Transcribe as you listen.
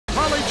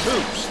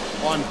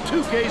hoops on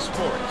 2K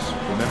Sports.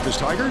 The Memphis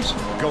Tigers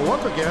go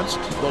up against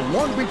the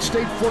Long Beach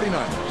State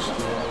 49ers.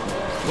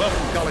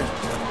 Welcome, college.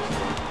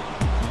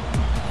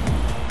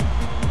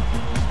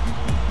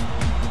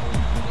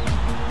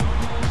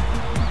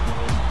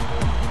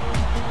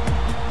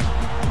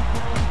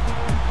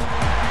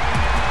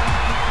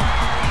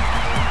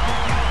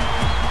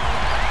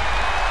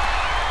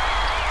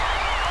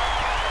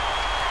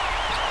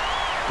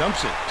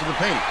 Dumps it to the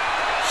paint.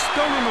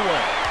 Stolen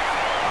away.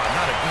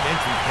 Not a good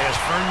entry pass,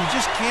 Fern. You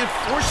just can't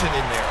force it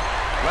in there.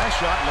 Last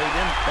shot laid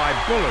in by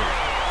Bullard.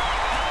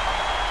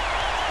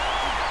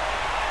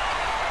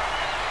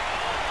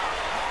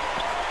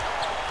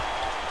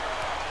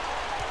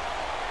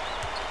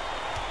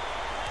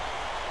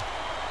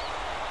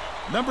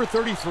 Number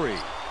 33.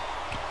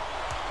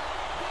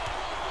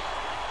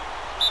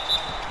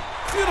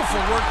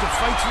 Beautiful work to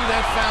fight through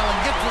that foul and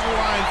get to the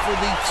line for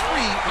the 3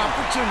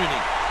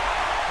 opportunity.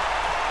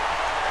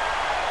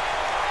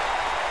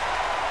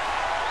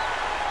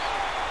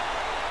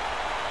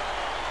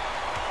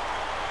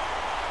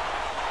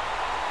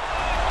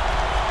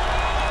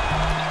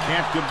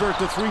 Can't convert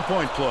the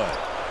three-point play.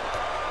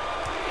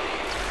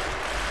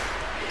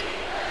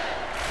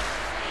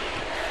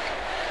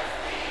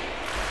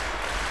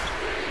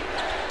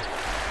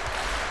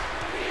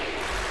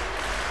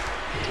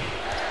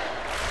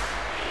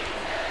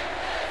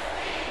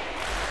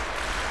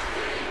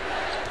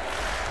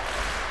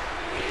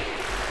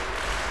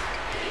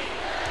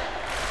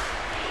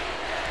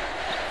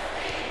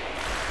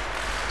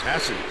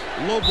 Passes,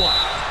 low block,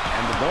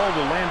 and the ball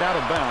will land out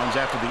of bounds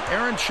after the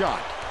errant shot.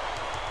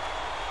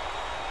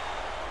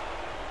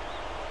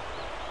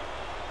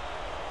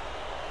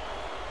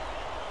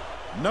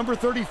 Number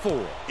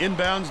 34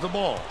 inbounds the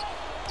ball.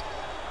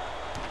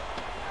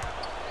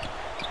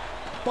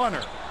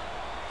 Bunner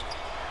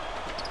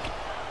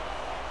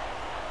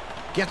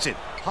gets it.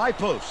 High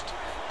post.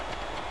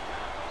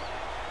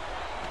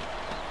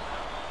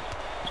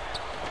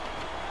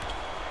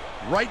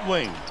 Right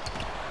wing.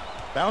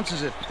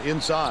 Bounces it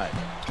inside.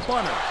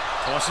 Bunner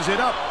tosses it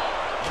up.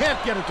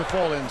 Can't get it to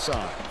fall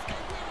inside.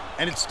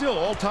 And it's still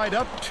all tied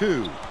up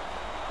 2.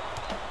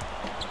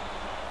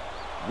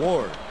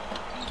 Ward.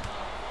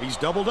 He's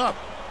doubled up.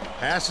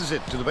 Passes it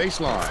to the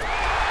baseline.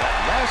 That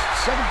last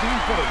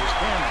 17-footer was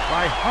handled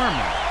by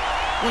Harmon.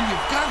 When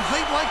you've got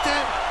height like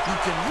that, you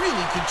can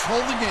really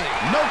control the game.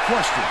 No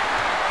question.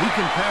 He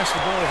can pass the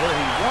ball where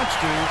he wants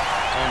to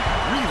and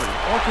really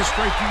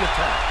orchestrate the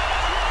attack.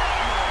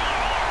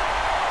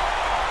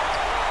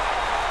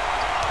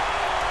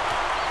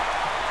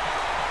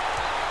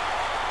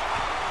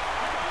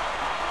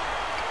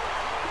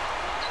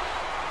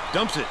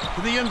 Dumps it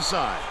to the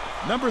inside.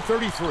 Number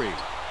 33.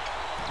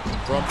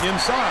 From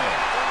inside.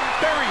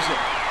 Buries it.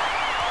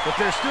 But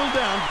they're still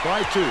down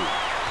by 2.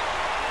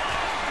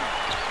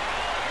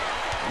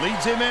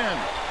 Leads him in.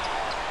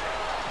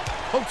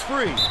 Pokes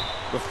free.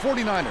 The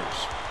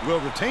 49ers will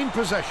retain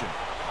possession.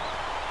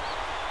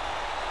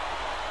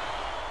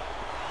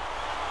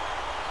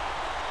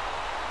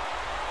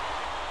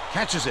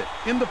 Catches it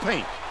in the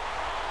paint.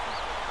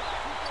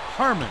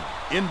 Harmon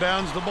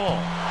inbounds the ball.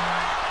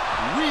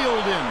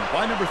 Reeled in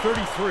by number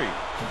 33.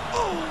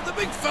 Oh, the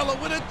big fella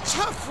with a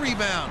tough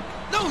rebound.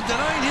 No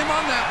denying him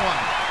on that one.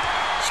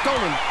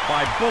 Stolen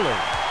by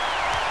Bullard.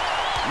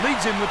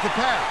 Leads him with the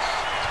pass.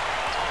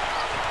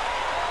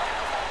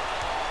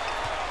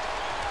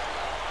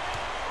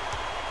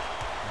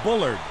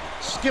 Bullard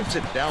skips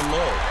it down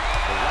low.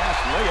 The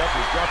last layup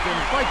is dropped in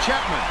by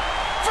Chapman.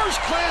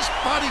 First-class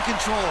body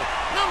control.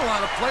 Not a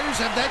lot of players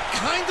have that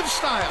kind of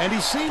style. And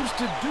he seems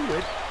to do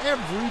it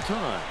every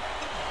time.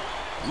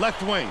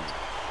 Left wing.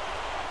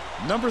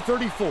 Number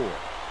 34.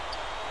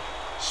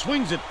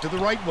 Swings it to the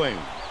right wing.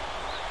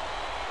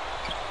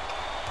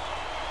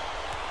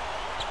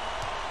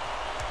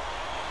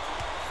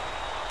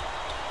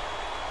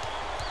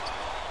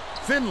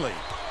 Finley.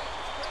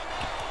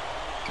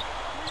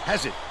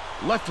 Has it.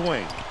 Left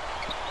wing.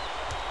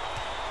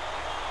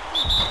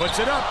 Puts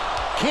it up.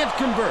 Can't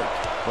convert.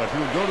 But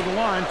he'll go to the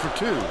line for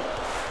 2.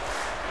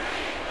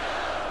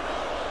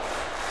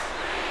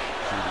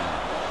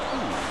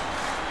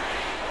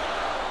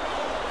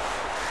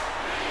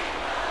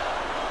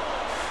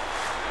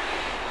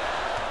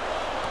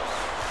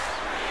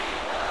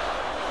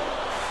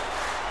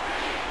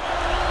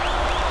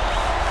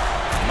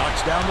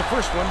 Down the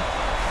first one.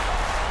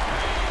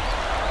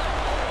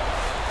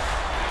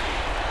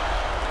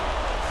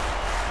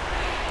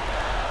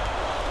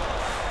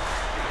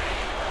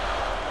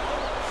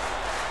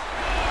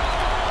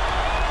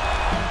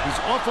 He's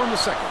off on the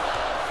second.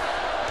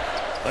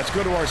 Let's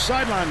go to our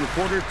sideline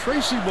reporter,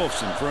 Tracy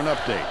Wolfson, for an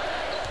update.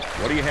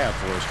 What do you have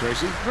for us,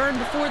 Tracy? Vern,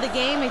 before the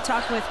game, I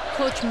talked with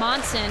Coach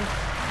Monson.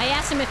 I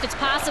asked him if it's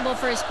possible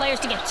for his players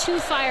to get too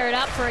fired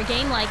up for a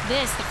game like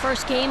this, the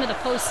first game of the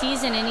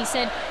postseason, and he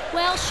said,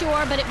 well,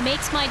 sure, but it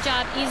makes my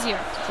job easier.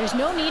 There's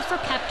no need for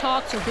pep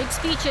talks or big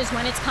speeches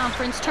when it's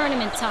conference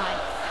tournament time.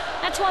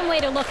 That's one way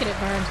to look at it,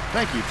 Vern.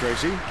 Thank you,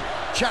 Tracy.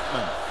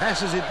 Chapman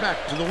passes it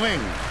back to the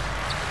wing.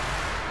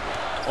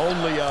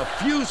 Only a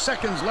few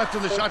seconds left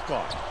in the shot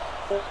clock.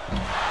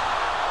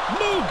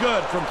 No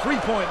good from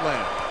three-point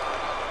land.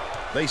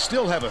 They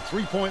still have a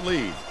three-point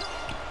lead.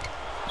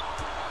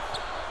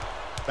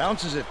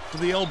 Bounces it to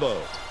the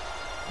elbow.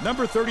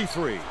 Number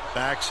 33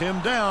 backs him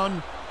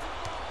down.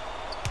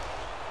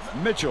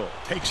 Mitchell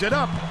takes it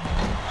up.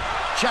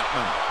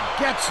 Chapman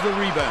gets the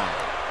rebound.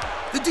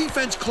 The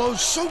defense closed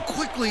so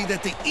quickly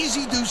that the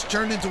easy deuce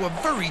turned into a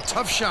very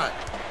tough shot.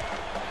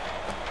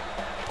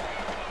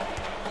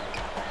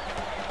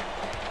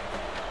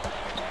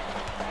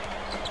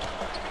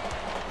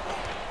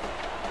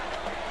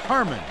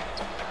 Harmon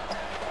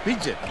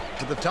beats it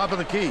to the top of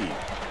the key.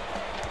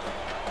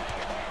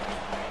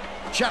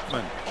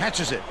 Chapman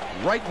catches it,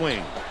 right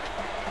wing.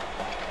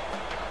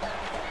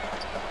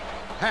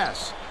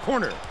 Pass,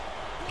 corner.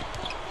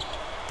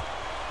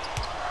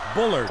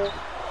 Bullard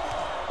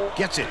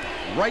gets it,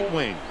 right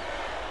wing.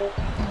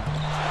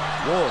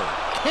 Ward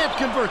can't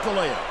convert the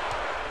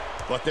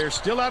layup, but they're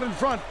still out in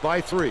front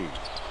by 3.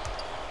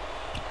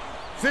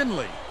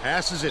 Finley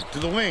passes it to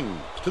the wing,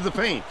 to the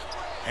paint.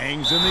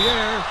 Hangs in the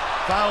air,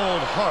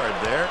 fouled hard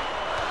there.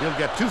 He'll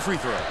get 2 free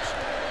throws.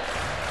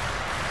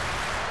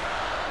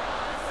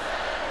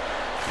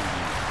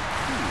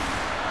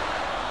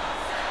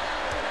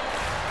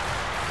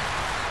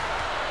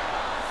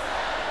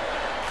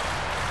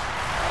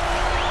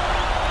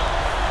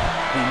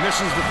 He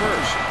misses the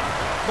first.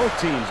 Both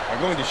teams are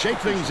going to shake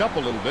things up a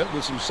little bit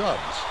with some subs.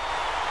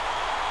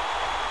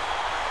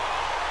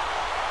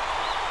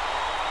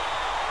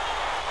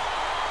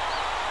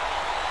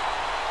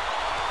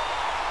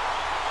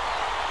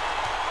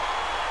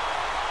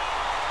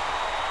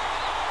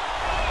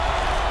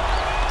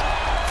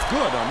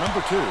 Good on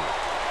number 2.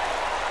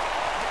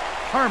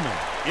 Harmon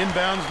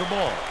inbounds the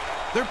ball.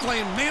 They're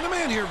playing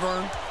man-to-man here,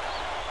 Vern.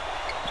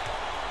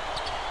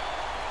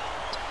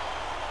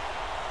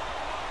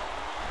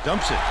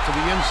 Dumps it to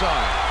the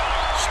inside.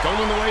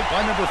 Stolen away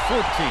by number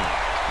 14.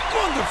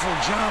 Wonderful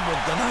job of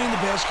denying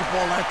the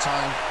basketball that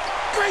time.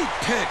 Great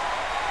pick.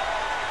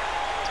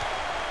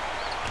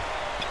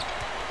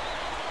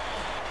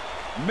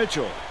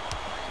 Mitchell.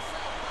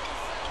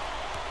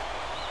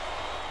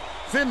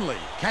 Finley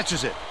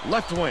catches it,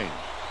 left wing.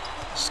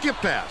 Skip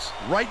pass,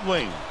 right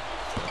wing.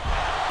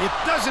 It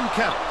doesn't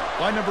count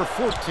by number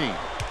 14.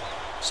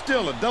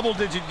 Still a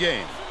double-digit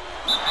game.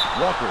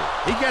 Walker,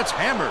 he gets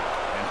hammered,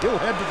 and he'll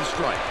head to the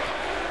strike.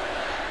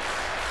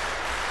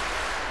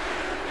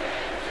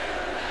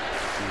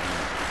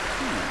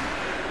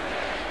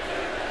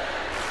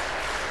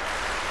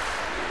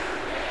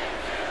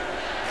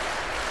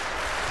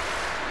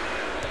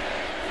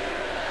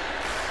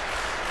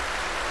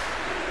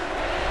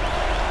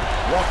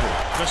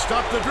 Walker to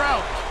stop the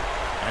drought.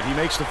 And he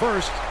makes the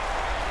first.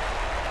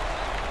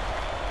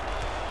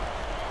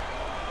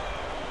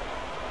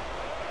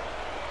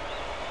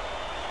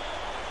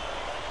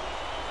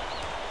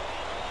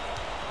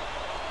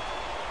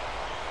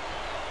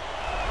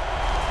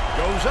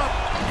 Goes up.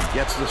 He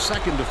gets the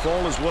second to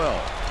fall as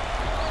well.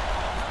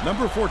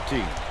 Number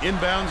 14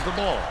 inbounds the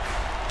ball.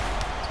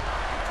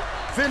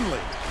 Finley.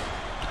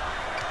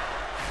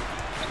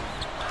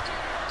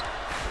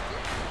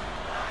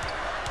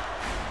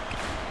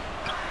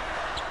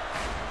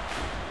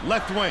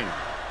 Left wing.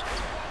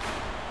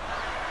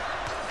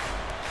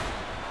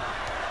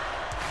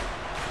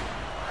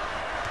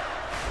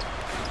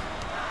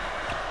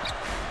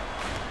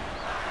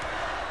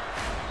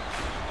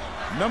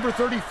 Number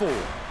 34.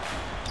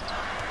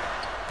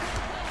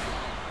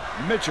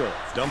 Mitchell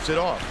dumps it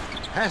off.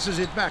 Passes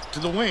it back to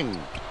the wing.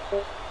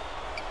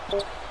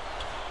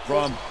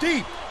 From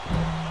deep.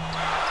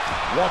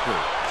 Walker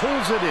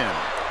pulls it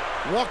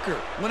in. Walker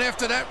went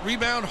after that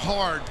rebound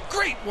hard.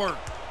 Great work.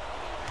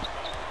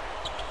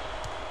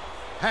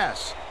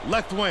 Pass,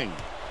 left wing.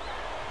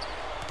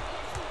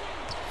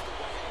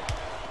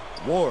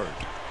 Ward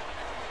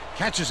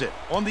catches it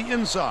on the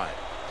inside.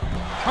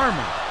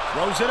 Harmon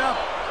throws it up.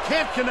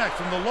 Can't connect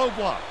from the low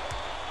block.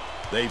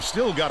 They've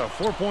still got a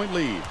 4-point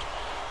lead.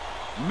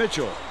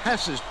 Mitchell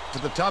passes to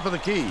the top of the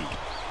key.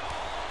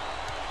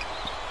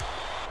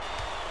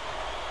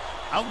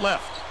 Out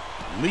left.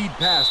 Lead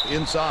pass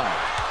inside.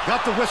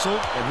 Got the whistle,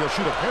 and he'll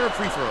shoot a pair of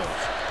free throws.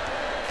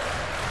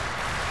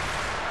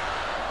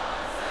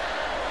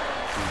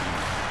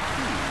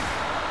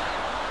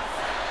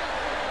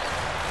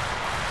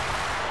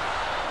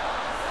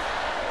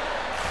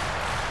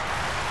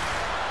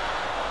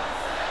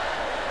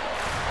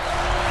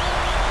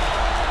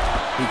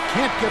 He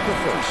can't get the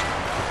first.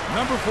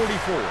 Number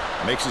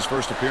 44 makes his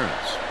first appearance.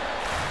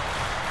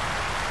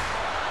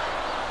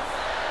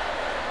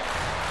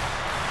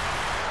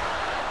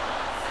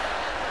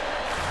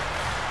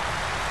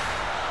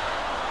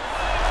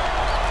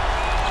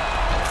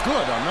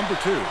 Good on number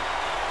 2.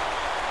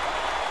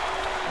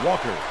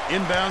 Walker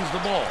inbounds the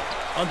ball.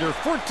 Under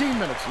 14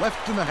 minutes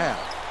left in the half.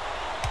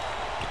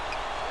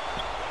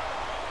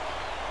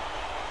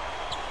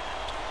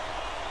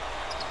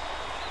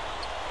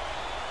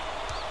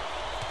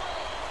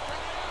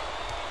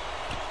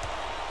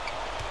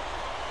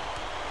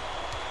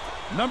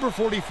 Number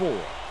 44.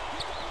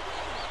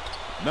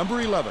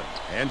 Number 11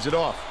 hands it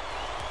off.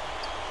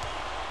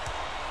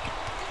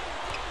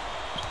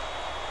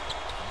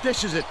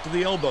 Dishes it to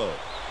the elbow.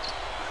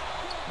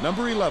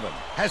 Number 11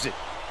 has it.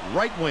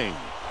 Right wing.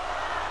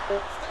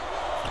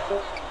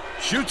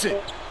 Shoots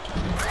it.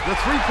 The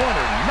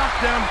three-pointer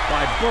knocked down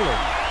by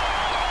Bullard.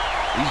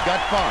 He's got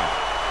 5.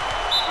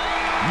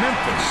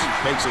 Memphis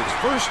takes its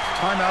first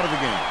timeout of the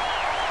game.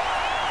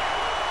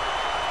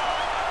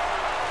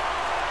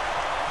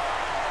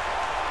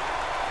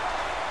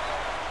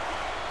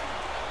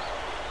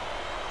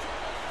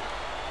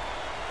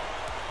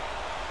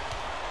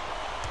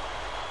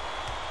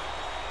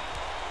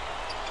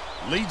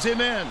 Leads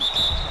him in.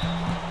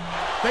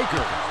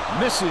 Baker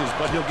misses,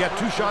 but he'll get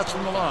 2 shots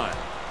from the line.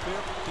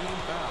 15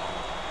 foul.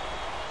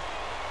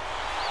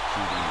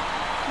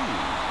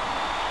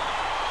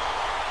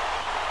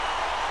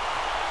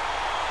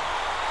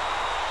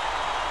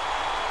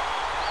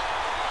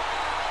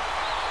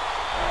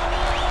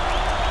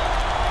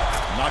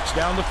 Knocks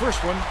down the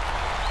first one.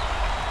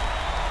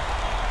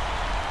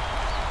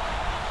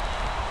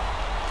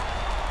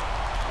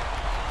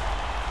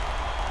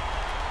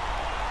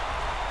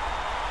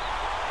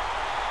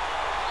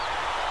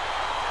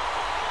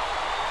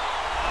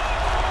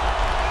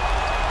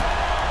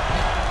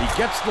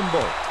 Gets them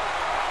both.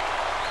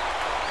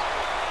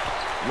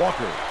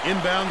 Walker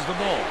inbounds the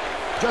ball.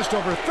 Just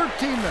over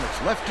 13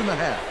 minutes left in the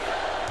half.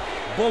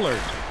 Bullard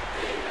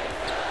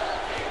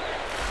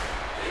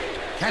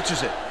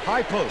catches it.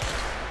 High post.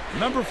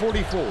 Number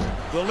 44.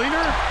 The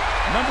leaner,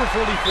 number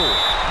 44.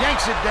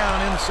 Yanks it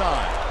down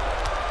inside.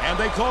 And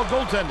they call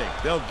goaltending.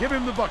 They'll give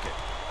him the bucket.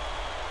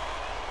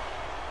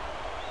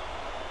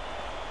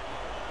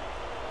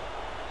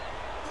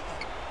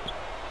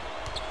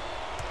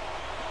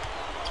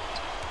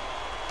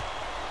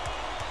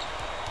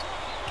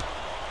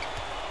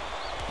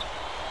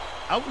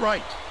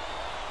 Outright.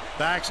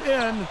 Backs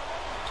in.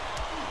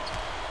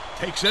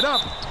 Takes it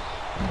up.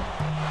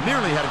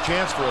 Nearly had a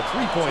chance for a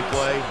three-point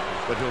play,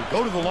 but he'll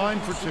go to the line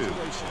for 2.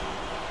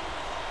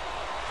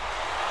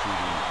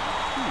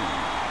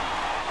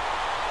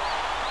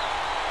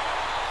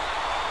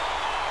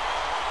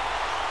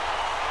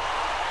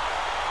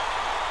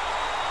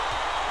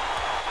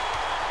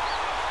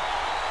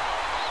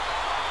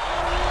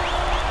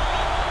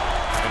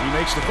 And he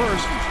makes the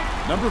first.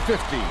 Number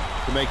 15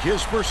 to make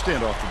his first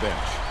stint off the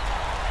bench.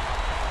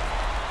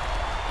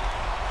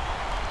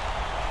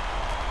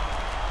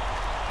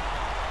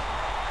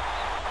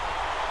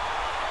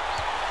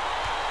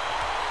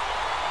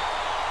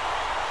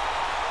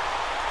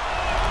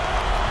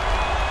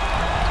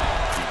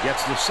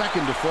 Gets the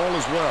second to fall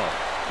as well.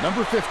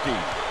 Number 15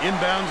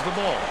 inbounds the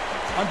ball.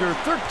 Under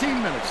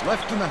 13 minutes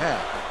left in the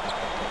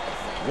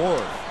half.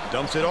 Ward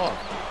dumps it off.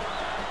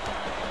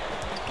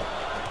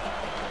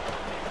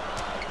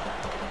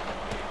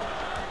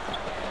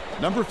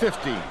 Number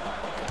 15.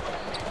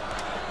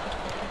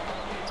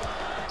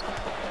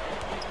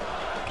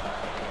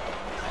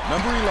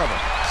 Number 11,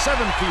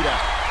 7 feet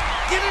out.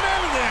 Get it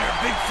out of there,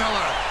 big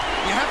fella.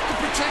 You have to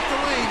protect the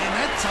lane, and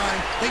that time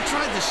they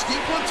tried to sneak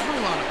one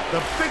through on him.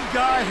 The big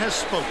guy has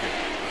spoken.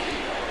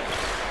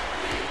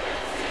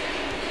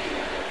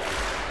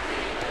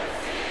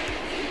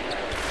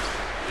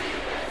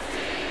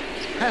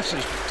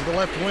 Passes to the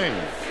left wing.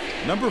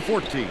 Number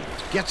 14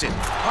 gets it.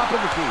 Top of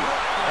the key.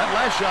 That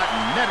last shot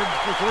netted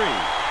for 3.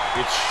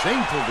 It's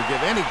shameful to give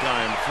any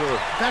guy on the floor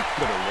that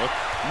good a look.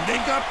 They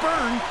got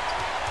burned.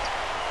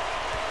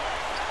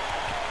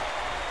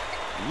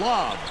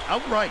 Lob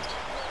outright.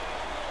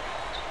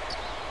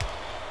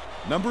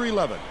 Number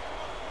 11.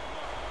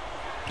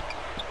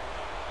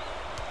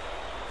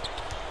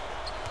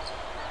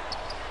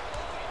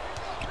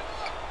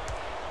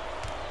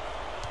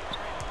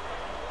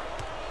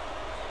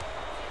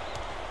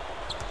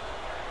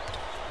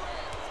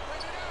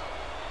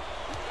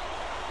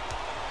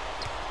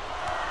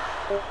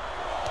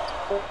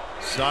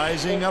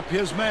 Sizing up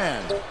his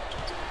man. Oh,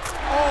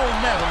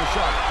 net on the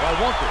shot by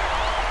Walker.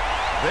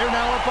 They're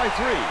now up by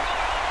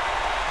 3.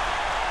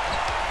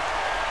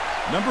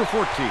 Number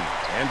 14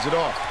 hands it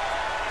off.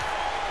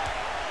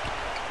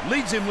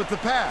 Leads him with the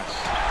pass.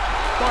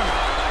 Bunner,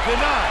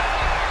 denied.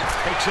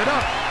 Takes it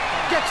up.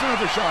 Gets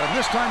another shot, and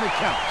this time it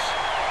counts.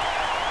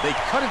 They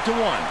cut it to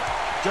 1.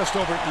 Just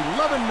over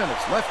 11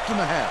 minutes left in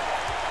the half.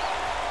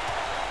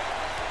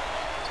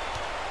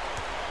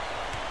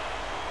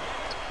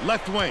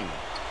 Left wing.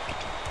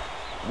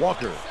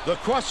 Walker, the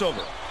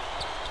crossover.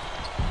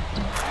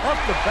 Off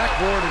the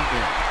backboard and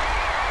in.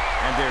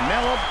 And they're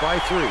now up by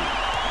 3.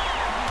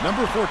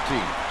 Number 14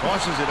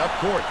 tosses it up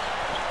court.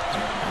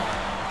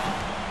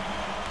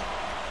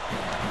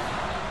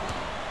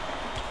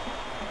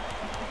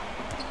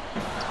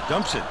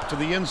 Dumps it to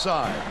the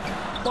inside.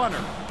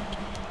 Bunner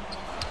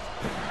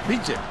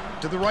beats it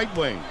to the right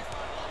wing.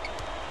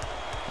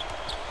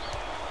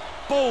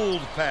 Bold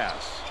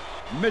pass.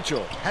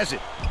 Mitchell has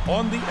it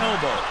on the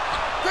elbow.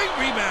 Great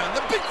rebound.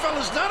 The big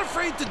fella's not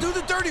afraid to do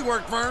the dirty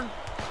work, Vern.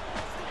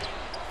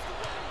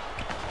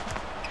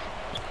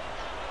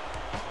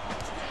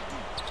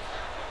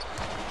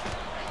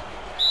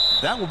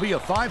 That will be a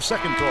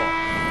 5-second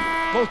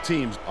call. Both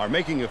teams are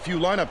making a few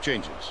lineup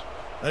changes.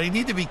 Now, you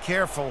need to be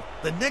careful.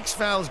 The next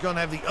foul is going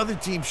to have the other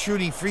team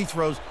shooting free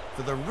throws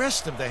for the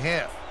rest of the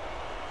half.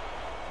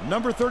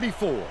 Number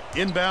 34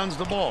 inbounds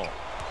the ball.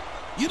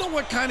 You know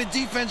what kind of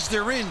defense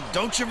they're in,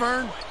 don't you,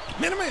 Vern?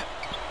 Man-to-man.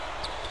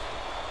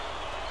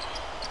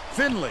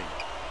 Finley.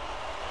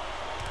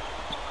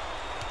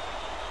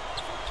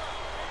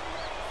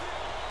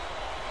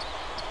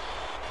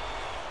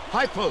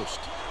 High post.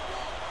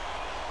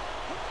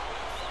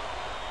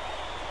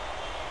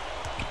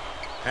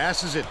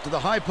 Passes it to the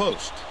high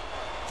post.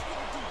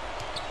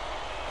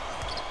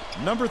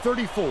 Number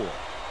 34. Goes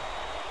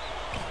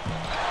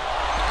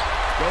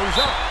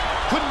up.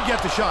 Couldn't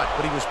get the shot,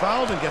 but he was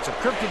fouled and gets a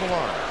trip to the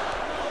line.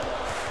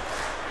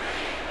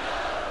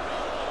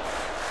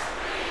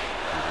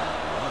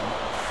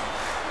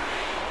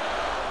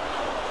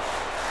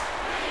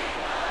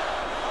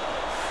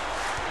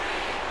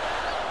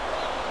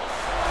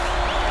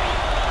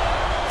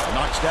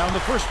 Knocks down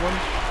the first one.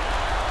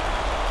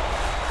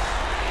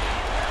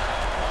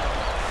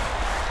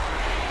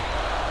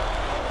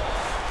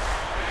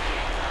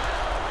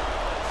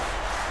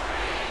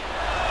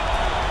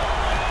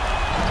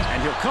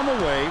 Come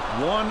away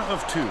 1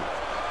 of 2.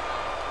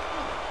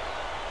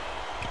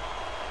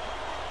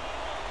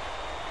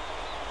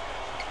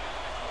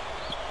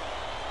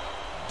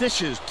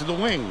 Dishes to the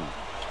wing.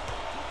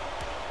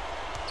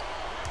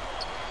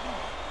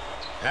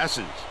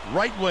 Passes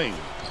right wing.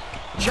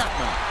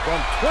 Chapman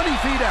from 20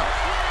 feet out.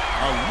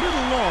 A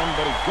little long,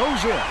 but it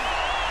goes in.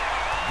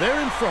 They're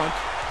in front,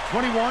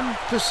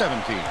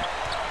 21-17.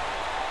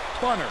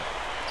 Bonner.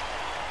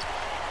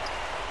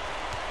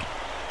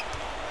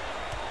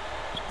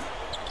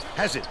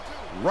 Has it.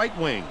 Right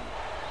wing.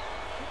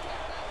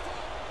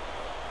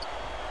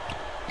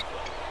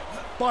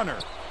 Bonner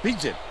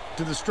beats it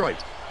to the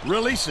stripe.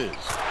 Releases.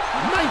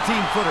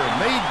 19-footer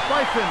made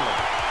by Finley.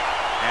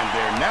 And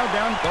they're now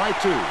down by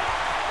 2.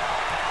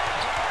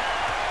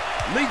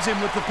 Leads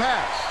him with the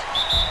pass.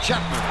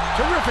 Chapman.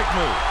 Terrific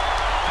move.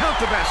 Count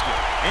the basket.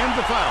 And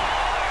the foul.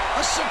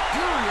 A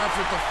superior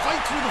effort to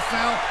fight through the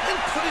foul and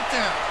put it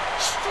down.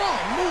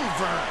 Strong move,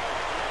 Vern.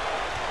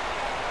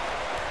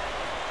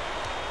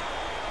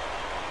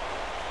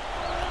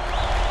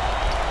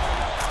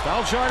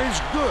 Foul shot is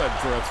good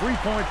for a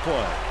 3-point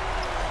play.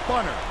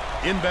 Bonner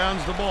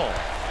inbounds the ball.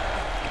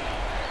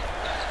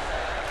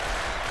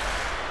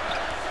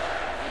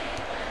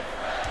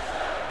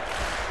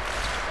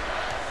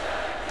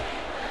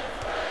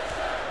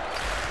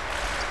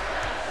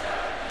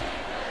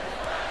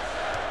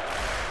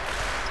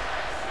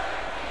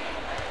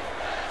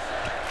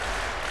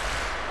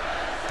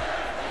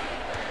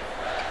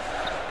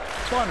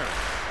 Bonner.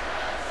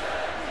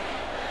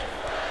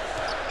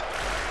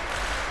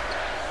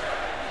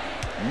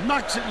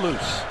 Knocks it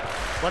loose,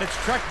 but it's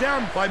tracked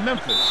down by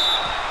Memphis.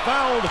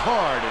 Fouled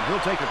hard, and he'll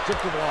take a trip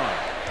to the line.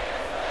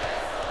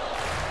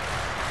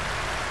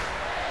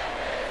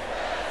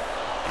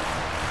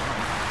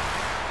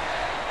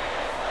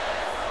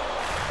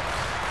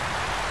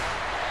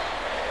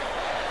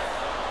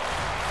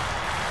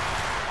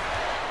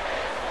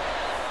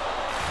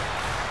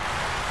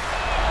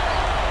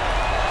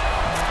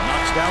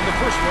 Knocks down the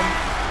first one.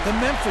 The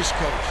Memphis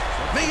coach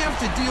may have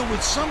to deal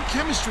with some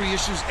chemistry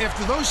issues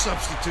after those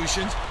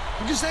substitutions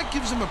because that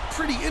gives him a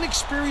pretty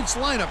inexperienced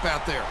lineup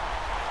out there.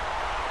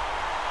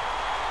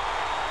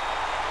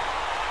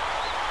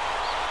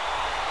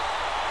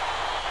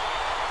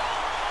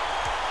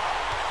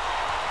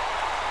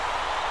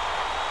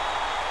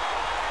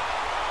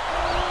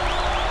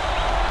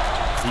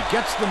 He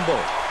gets them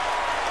both.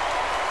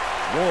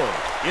 Ward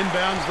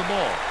inbounds the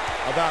ball.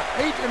 About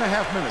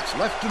 8.5 minutes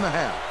left in the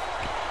half.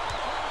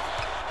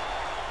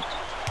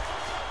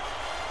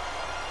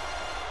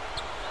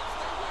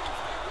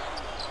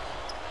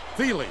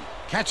 Feely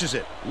catches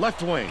it,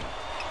 left wing.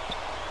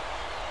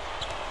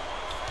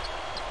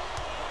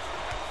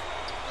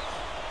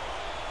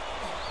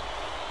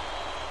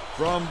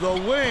 From the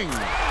wing,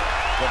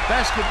 the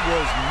basket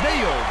was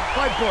nailed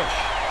by Bush.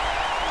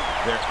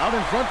 They're out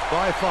in front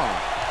by 5.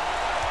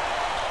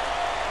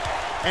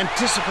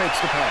 Anticipates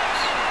the pass.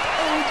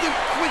 Oh, the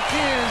quick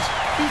hands.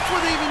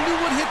 Before they even knew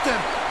what hit them,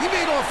 he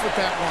made off with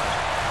that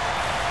one.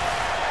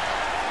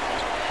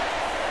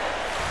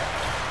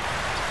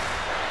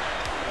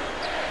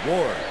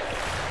 Ward.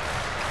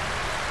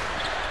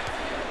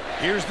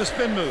 Here's the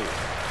spin move.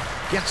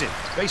 Gets it.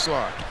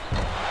 Baseline.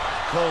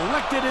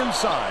 Collected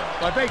inside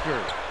by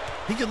Baker.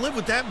 He can live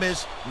with that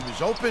miss. He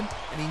was open,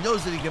 and he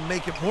knows that he can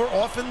make it more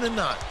often than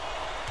not.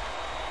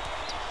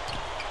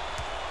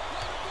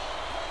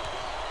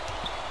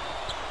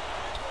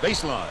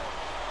 Baseline.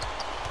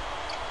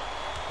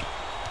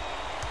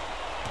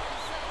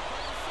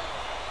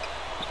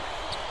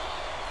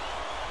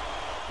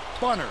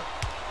 Bonner.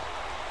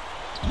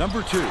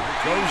 Number 2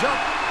 goes up,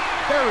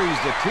 buries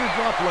the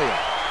teardrop layup.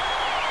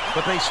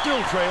 But they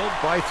still trailed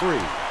by 3.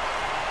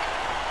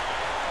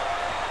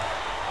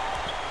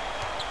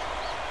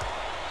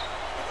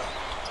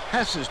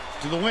 Passes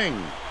to the wing.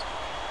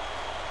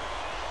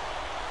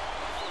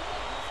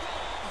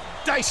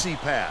 Dicey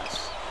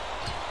pass.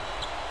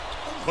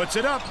 Puts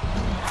it up.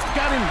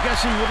 Got him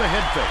guessing with a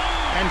head fake.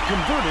 And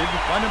converted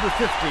by number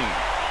 15.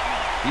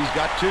 He's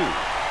got 2.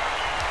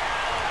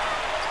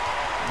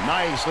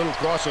 Nice little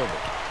crossover.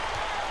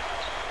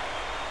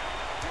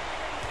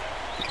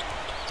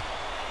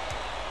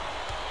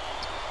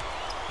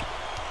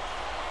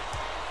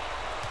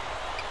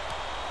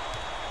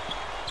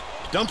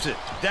 Dumps it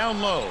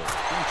down low.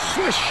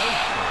 Swish.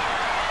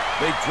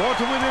 They draw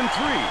to within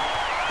 3.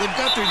 They've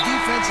got their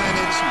defense, and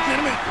it's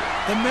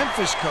the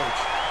Memphis coach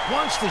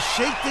wants to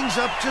shake things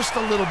up just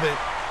a little bit,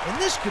 and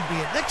this could be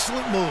an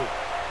excellent move.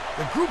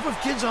 The group of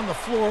kids on the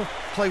floor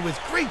play with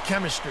great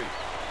chemistry.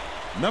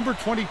 Number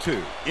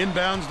 22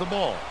 inbounds the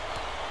ball.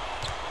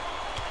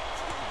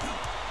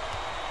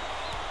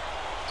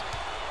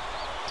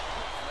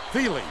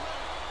 Feely.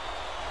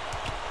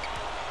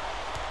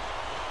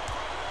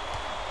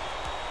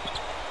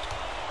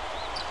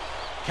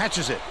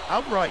 Catches it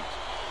outright.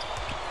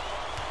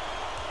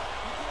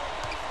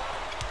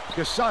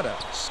 Quesada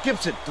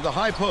skips it to the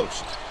high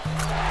post.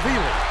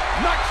 Feely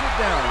knocks it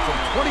down from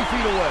 20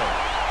 feet away.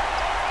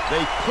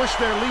 They push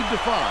their lead to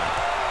 5.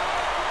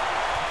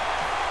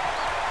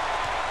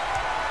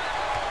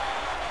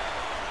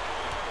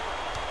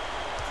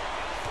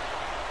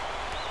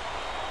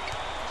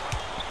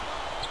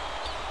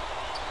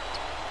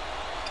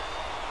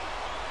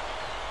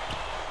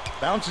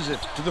 Bounces it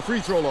to the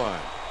free throw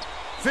line.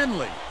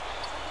 Finley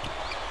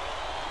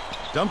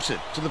dumps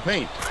it to the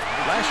paint.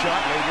 Last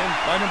shot laid in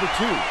by number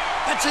 2.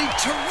 That's a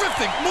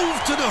terrific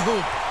move to the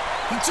hoop.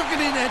 He took it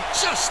in at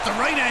just the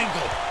right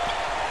angle.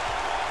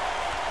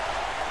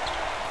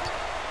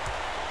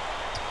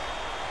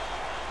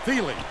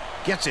 Feely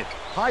gets it.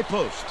 High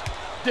post.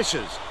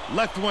 Dishes.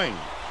 Left wing.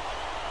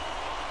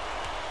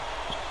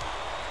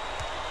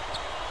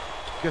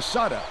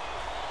 Quesada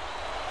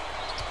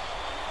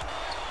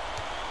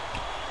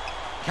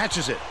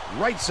catches it.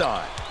 Right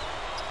side.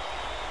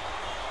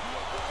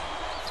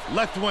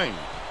 Left wing.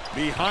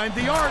 Behind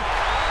the arc.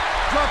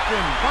 Dropped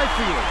in by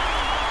Feely.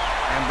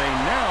 And they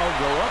now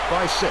go up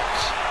by 6.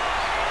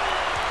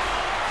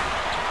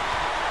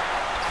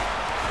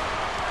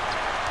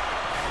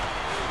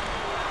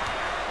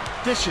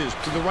 Dishes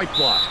to the right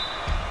block.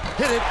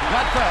 Hit it,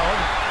 not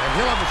fouled, and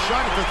he'll have a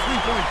shot at the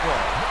three-point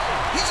play.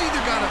 He's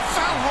either got to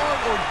foul hard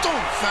or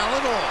don't foul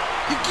at all.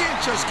 You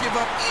can't just give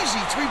up easy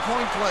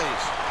three-point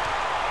plays.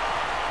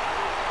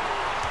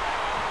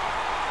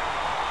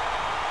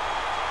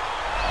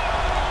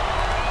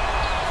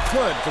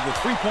 Good for the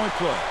three-point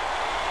play.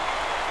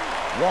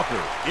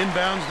 Walker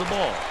inbounds the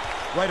ball.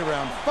 Right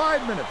around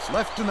 5 minutes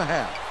left in the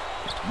half.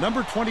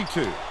 Number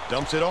 22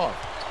 dumps it off.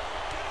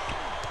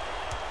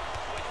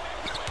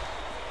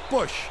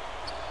 Bush.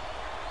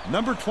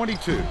 Number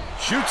 22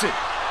 shoots it.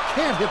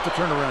 Can't hit the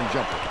turnaround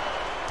jumper.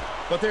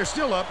 But they're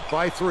still up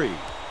by 3.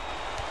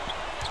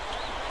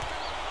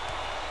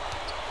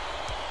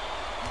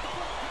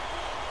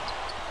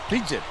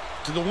 Feeds it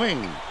to the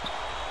wing.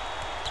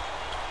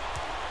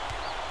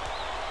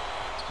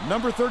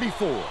 Number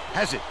 34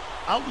 has it.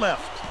 Out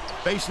left.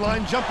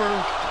 Baseline jumper.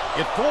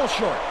 It falls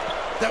short.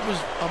 That was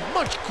a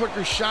much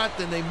quicker shot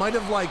than they might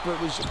have liked, but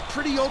it was a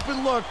pretty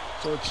open look,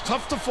 so it's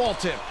tough to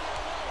fault him.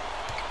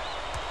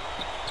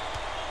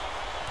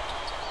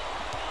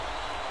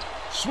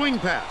 Swing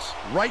pass.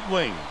 Right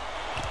wing.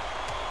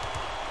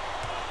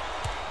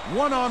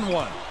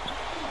 1-on-1.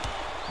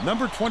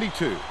 Number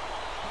 22.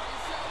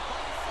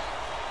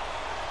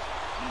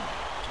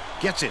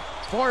 Gets it.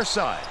 Far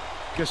side.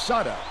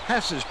 Quesada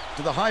passes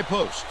to the high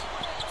post.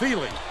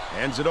 Feely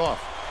hands it off.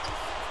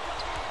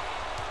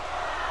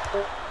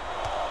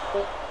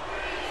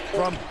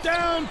 From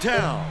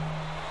downtown.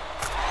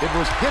 It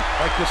was hit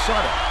by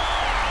Quesada.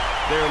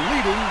 They're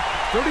leading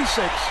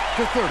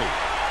 36-30.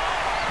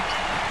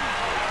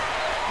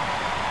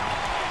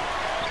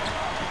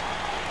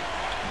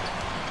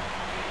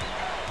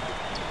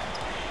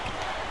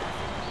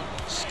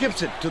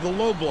 Skips it to the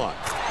low block.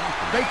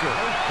 Baker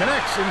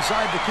connects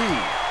inside the key.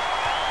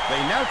 They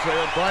now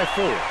trail by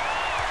 4.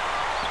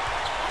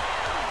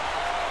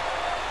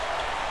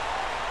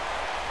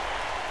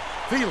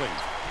 Feely.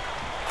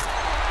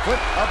 Put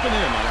up and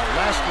in on that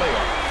last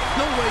layup.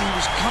 No way he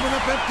was coming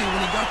up empty when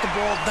he got the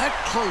ball that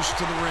close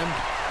to the rim.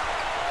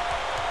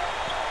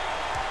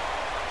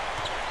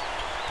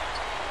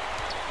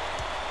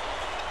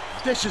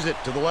 Dishes it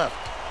to the left.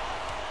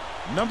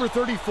 Number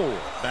 34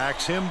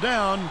 backs him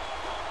down.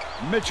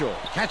 Mitchell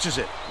catches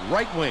it.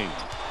 Right wing.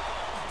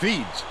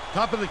 Feeds.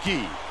 Top of the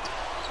key.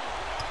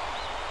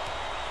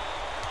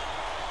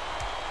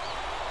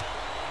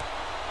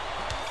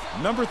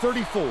 Number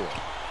 34.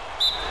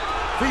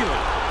 Feely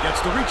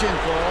gets the reach-in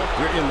call.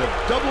 We're in the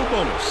double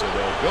bonus, so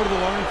they'll go to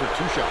the line for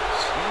 2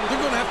 shots. They're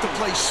going to have to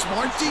play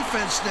smart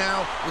defense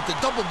now with the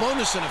double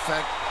bonus in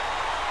effect.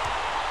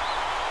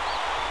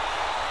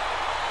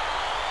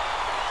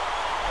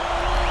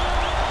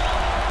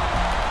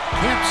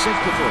 Can't sink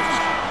the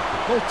first.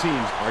 Both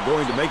teams are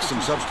going to make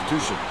some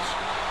substitutions.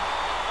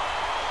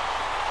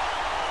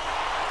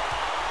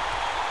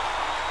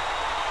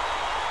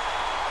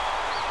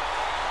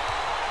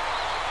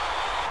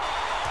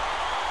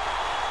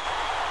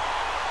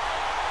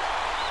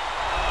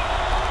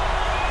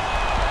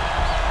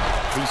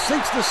 He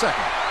sinks the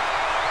second.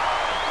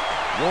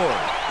 Ward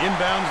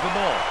inbounds the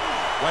ball.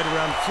 Right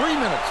around 3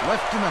 minutes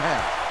left in the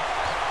half.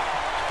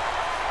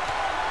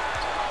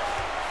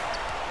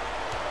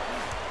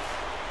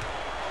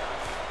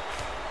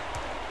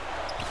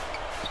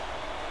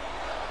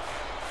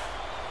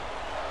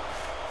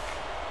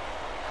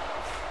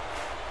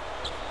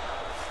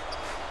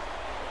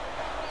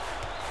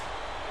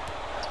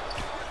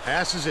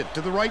 Passes it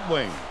to the right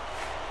wing.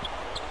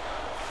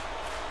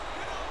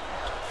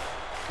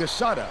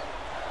 Quesada.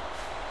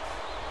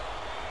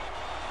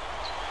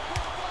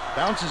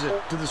 Bounces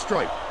it to the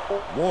stripe.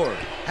 Ward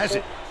has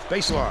it.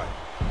 Baseline.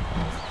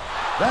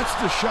 That's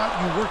the shot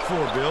you work for,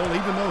 Bill,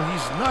 even though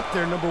he's not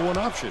their #1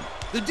 option.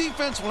 The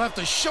defense will have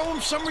to show him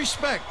some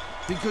respect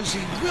because he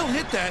will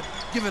hit that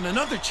given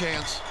another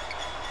chance.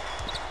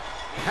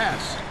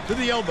 Pass to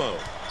the elbow.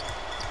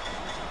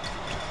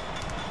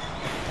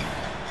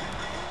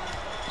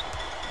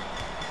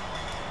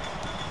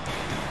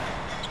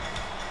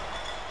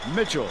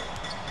 Mitchell.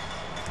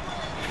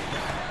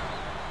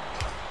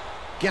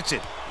 Gets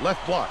it.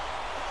 Left block.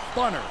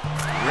 Bonner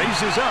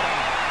raises up.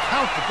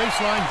 Count the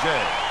baseline J.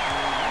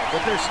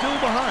 But they're still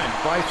behind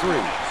by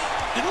 3.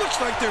 It looks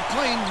like they're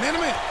playing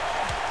man-to-man.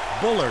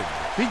 Bullard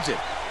feeds it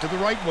to the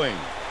right wing.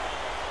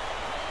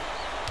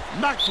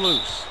 Knocked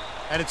loose.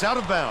 And it's out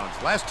of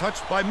bounds. Last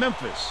touch by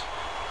Memphis.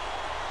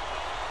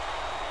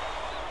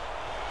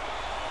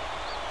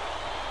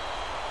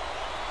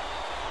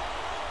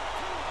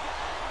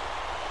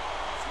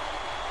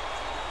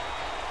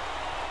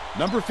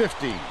 Number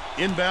 15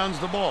 inbounds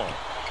the ball.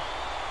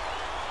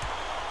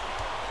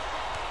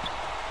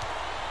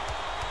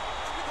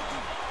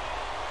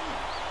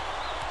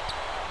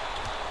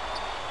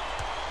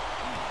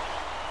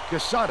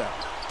 Quesada.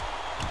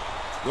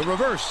 The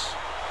reverse.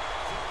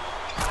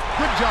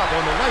 Good job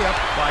on the layup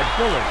by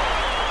Bullard.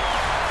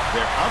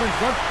 They're out in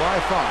front by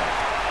 5.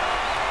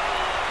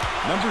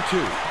 Number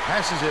 2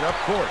 passes it up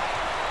court.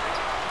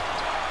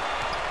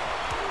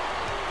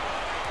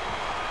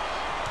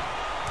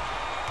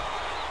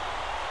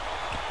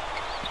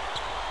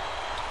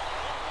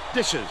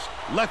 Dishes,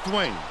 left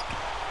wing.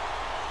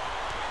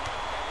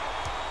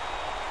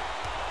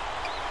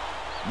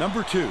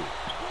 Number 2.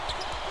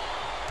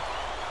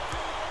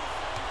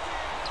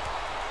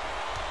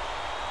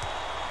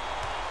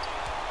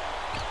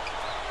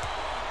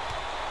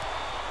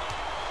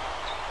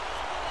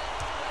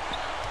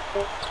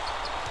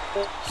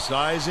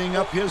 Sizing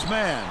up his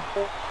man.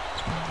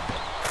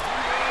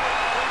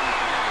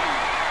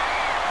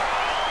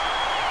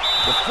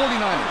 The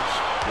 49ers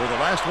were the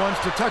last ones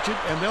to touch it,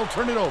 and they'll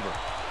turn it over.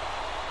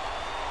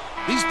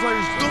 These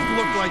players don't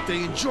look like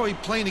they enjoy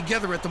playing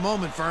together at the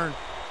moment, Vern.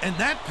 And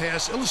that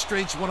pass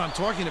illustrates what I'm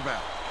talking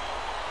about.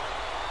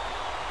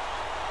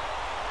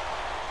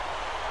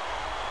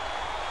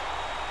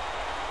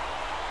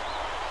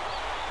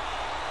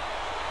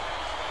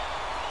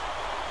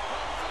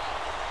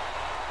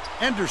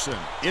 Anderson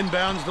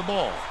inbounds the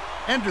ball.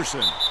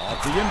 Anderson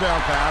off the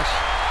inbound pass.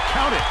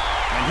 Count it.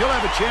 And he'll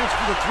have a chance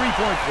for the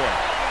three-point play.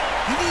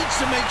 He needs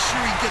to make sure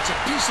he gets a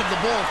piece of the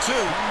ball, too,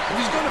 if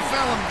he's going to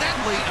foul him that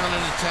late on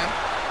an attempt.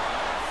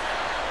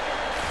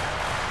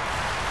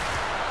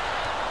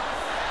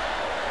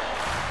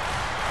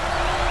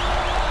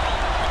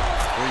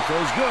 Free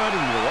throw's good,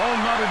 and we're all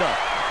knotted up.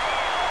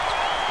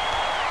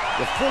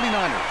 The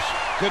 49ers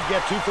could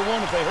get 2 for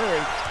 1 if they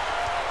hurry.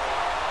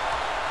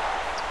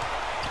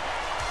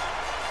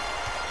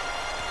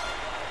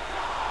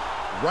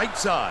 Right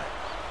side.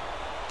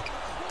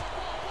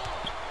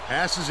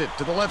 Passes it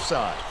to the left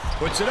side.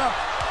 Puts it up.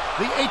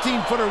 The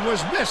 18-footer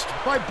was missed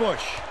by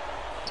Bush.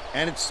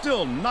 And it's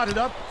still knotted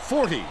up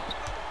 40.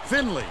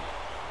 Finley.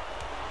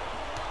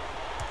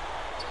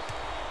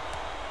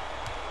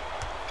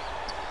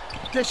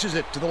 Dishes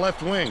it to the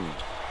left wing.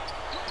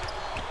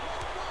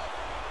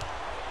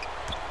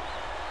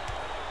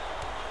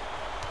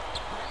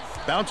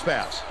 Bounce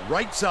pass.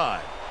 Right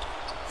side.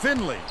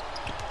 Finley.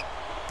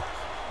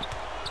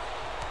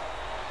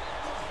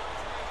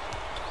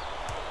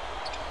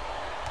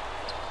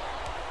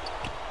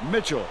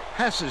 Mitchell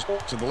passes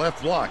to the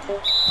left block.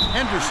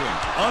 Henderson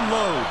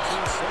unloads.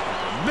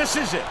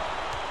 Misses it.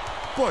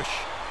 Bush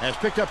has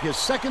picked up his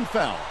second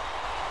foul.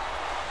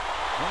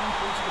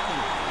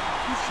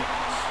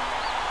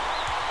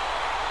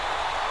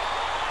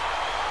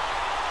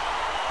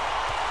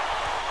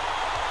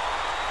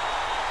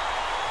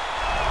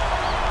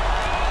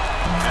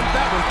 And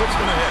that one puts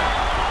them ahead.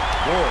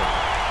 Ward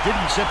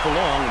didn't sit for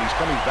long, and he's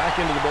coming back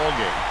into the ball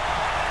game.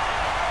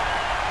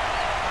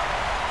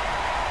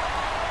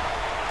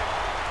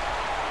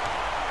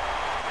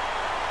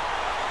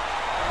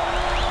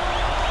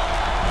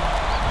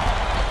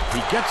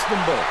 Gets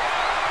them both.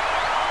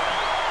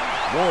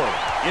 Ward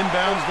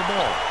inbounds the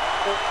ball.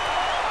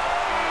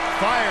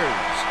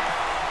 Fires.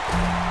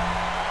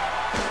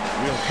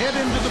 We'll head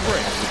into the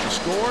break with the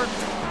score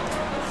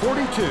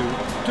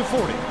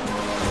 42-40.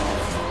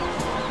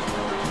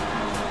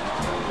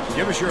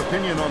 Give us your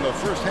opinion on the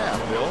first half,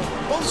 Bill.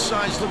 Both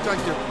sides look like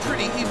they're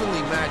pretty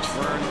evenly matched,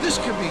 Vern. This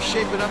could be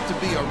shaping up to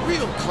be a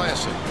real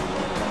classic.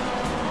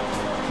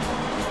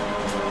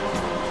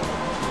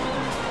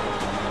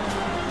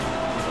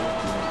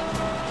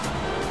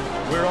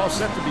 We're all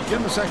set to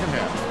begin the second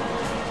half.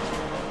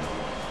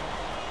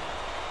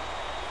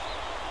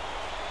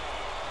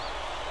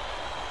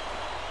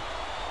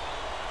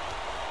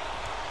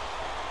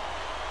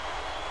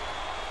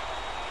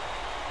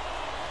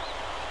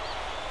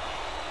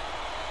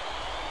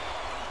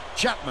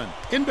 Chapman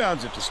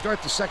inbounds it to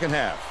start the second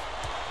half.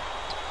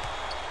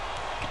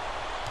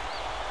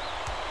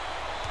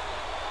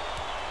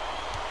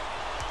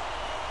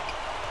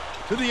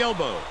 To the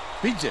elbow.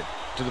 Feeds it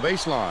to the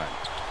baseline.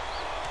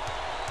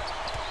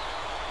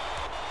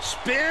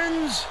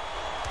 Spins.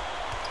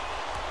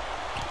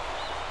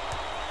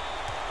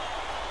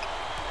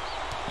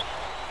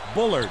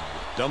 Bullard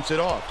dumps it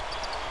off.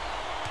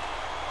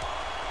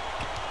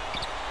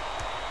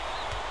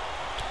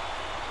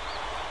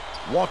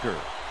 Walker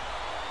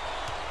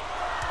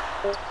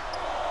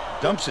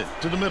dumps it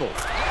to the middle.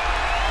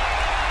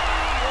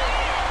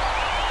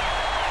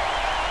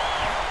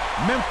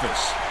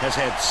 Memphis has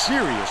had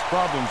serious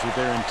problems with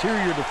their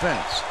interior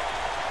defense,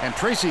 and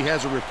Tracy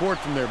has a report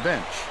from their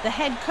bench. The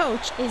head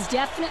coach is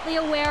definitely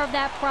aware of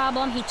that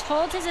problem. He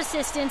told his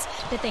assistants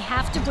that they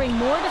have to bring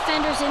more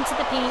defenders into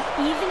the paint,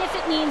 even if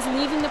it means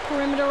leaving the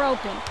perimeter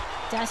open.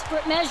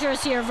 Desperate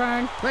measures here,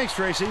 Vern. Thanks,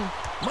 Tracy.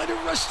 Might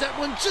have rushed that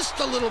one just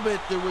a little bit.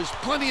 There was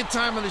plenty of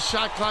time on the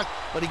shot clock,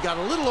 but he got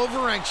a little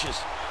over-anxious.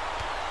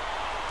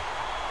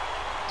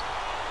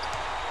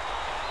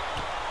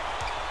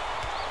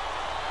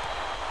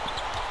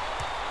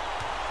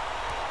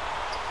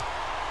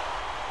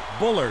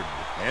 Bullard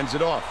hands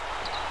it off.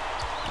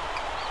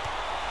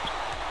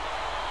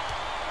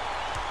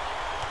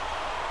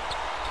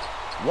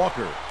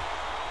 Walker.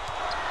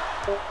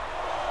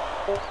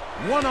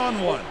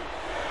 One-on-one.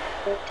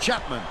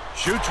 Chapman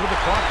shoots with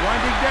the clock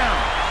winding down.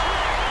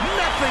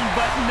 Nothing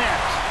but net.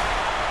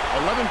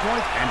 11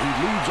 points, and he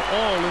leads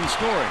all in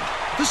scoring.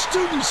 The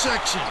student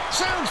section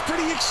sounds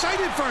pretty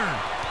excited, Vern.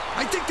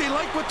 I think they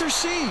like what they're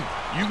seeing.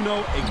 You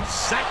know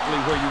exactly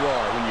where you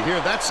are when you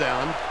hear that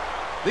sound.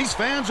 These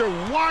fans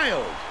are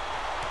wild.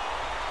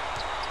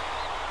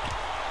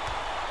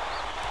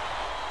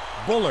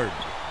 Bullard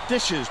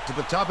dishes to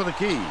the top of the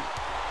key.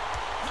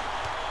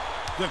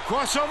 The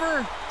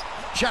crossover.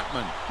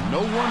 Chapman, no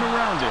one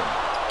around him.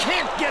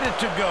 Can't get it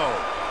to go.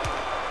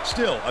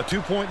 Still a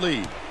 2-point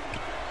lead.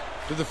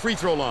 To the free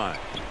throw line.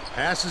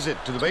 Passes it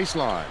to the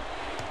baseline.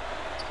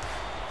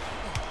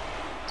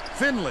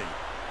 Finley.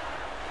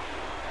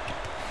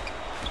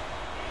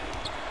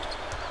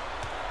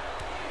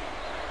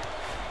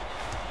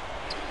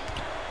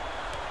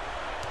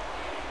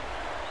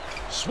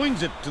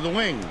 Swings it to the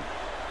wing.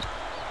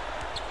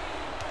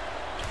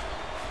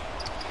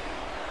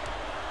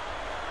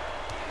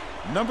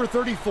 Number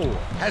 34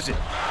 has it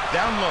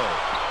down low.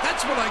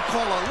 That's what I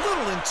call a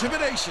little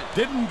intimidation.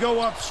 Didn't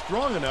go up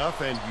strong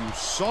enough, and you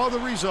saw the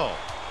result.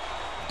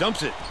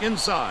 Dumps it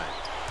inside.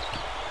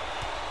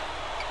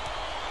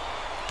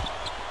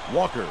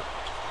 Walker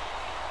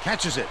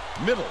catches it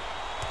middle.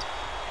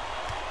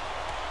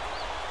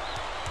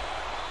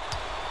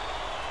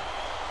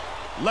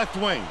 Left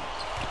wing.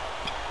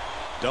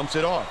 Dumps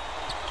it off.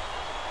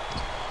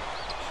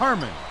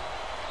 Harmon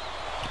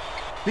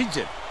feeds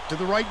it to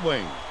the right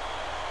wing.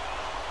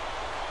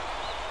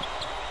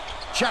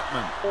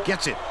 Chapman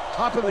gets it.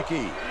 Top of the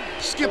key.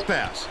 Skip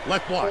pass.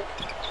 Left block.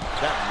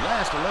 That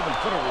last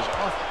 11-footer was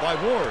off by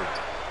Ward.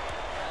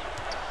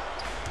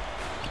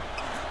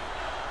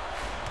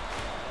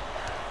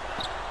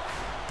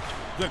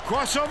 The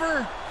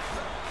crossover.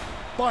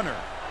 Bunner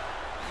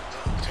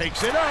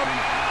takes it up.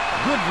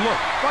 Good look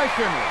by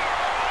Finley.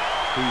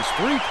 He's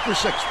 3 for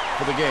 6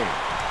 for the game.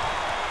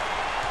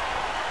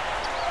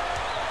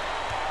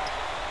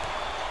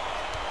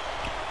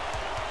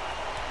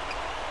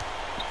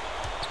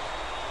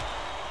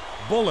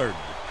 Bullard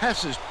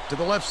passes to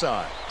the left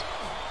side.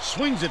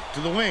 Swings it to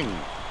the wing.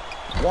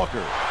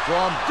 Walker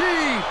from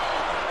deep.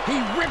 He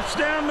rips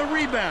down the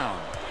rebound.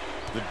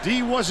 The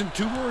D wasn't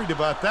too worried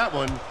about that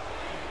one.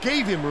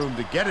 Gave him room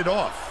to get it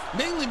off.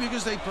 Mainly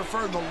because they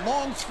prefer the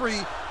long three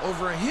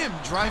over him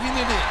driving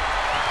it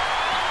in.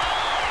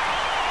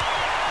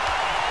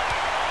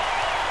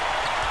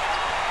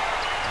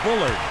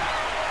 Bullard.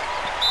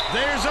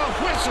 There's a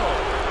whistle.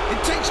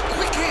 It takes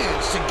quick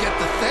hands to get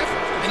the theft,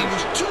 and he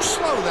was too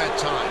slow that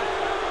time.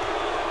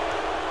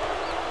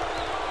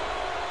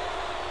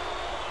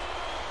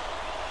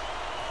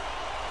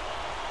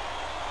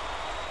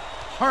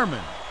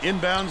 Harmon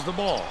inbounds the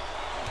ball.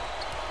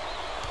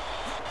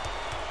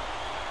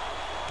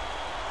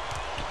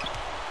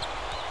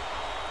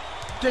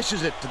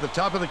 Dishes it to the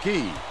top of the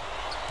key.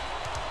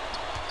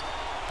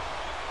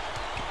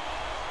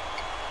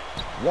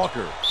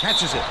 Walker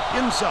catches it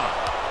inside.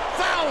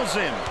 Fouls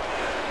him.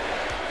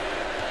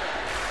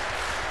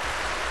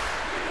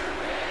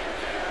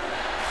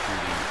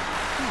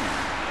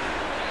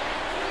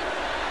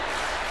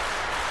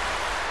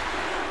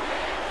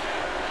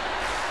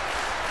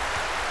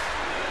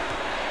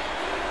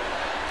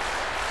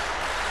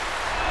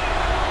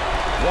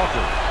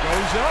 Walker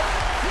goes up,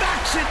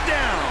 knocks it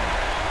down.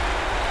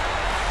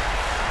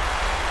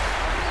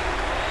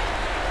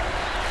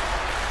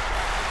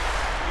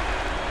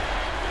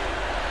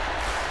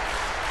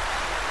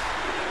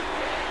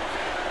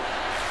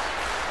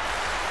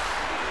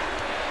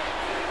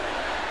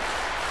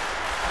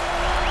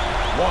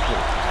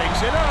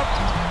 Picks it up.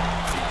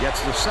 He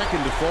gets the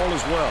second to fall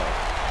as well.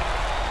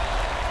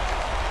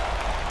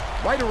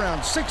 Right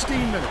around 16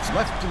 minutes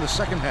left in the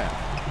second half.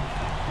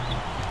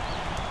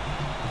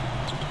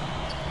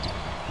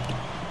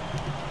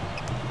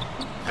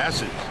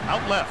 Passes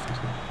out left.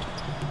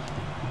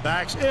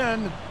 Backs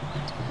in.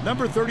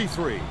 Number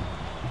 33.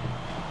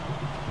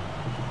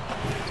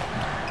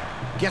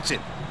 Gets it.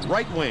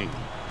 Right wing.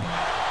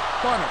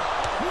 Bunner.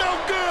 No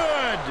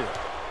good!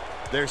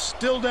 They're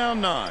still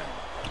down 9.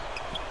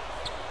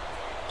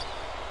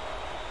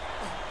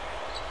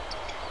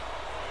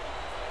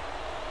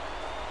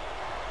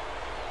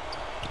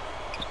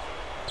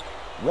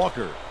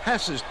 Walker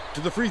passes to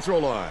the free throw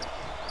line.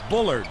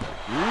 Bullard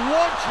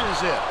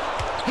launches it.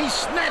 He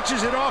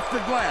snatches it off the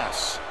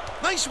glass.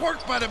 Nice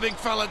work by the big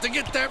fella to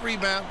get that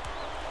rebound.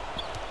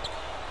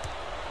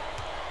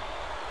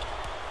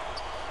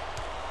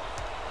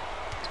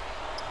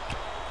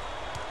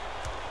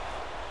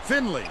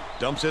 Finley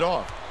dumps it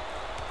off.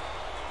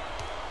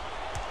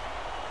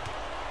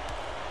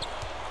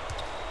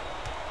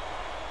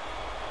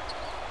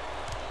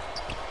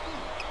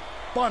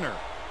 Bunner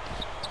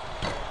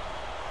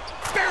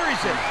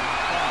buries it.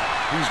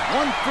 He's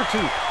 1 for 2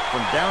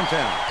 from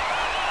downtown.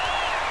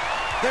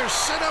 They're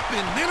set up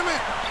in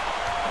minute.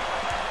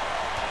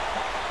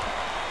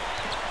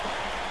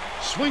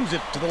 Swings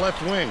it to the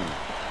left wing.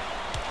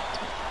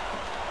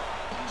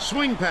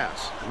 Swing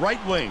pass,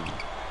 right wing.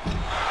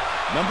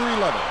 Number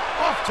 11,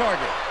 off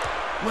target.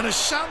 When a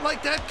shot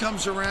like that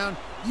comes around,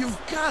 you've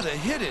got to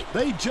hit it.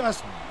 They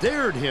just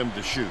dared him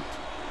to shoot.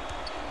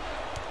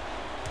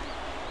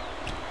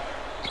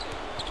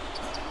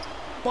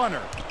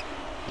 Bunner.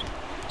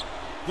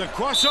 The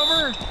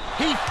crossover.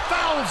 He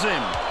fouls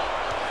him.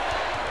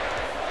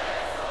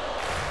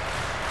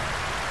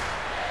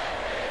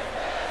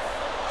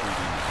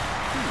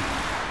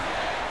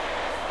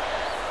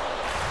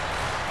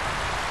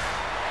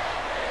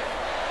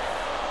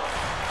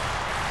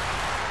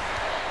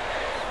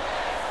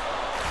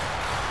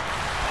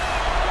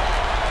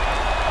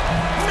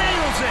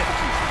 Nails it.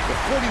 The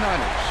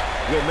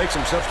 49ers will make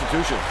some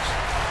substitutions.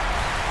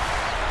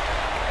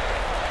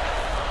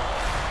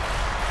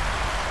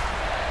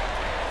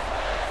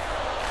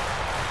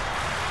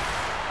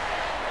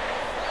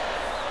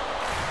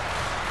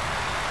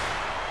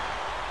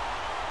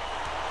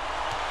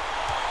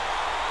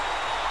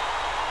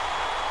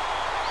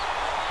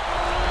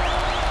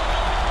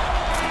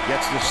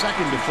 Gets the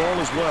second to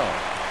fall as well.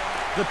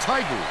 The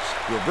Tigers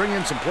will bring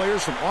in some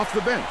players from off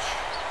the bench.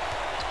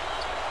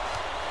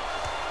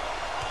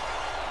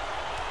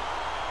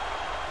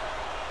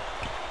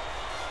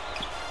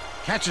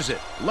 Catches it,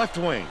 left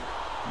wing.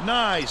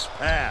 Nice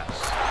pass.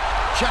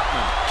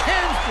 Chapman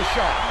cans the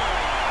shot.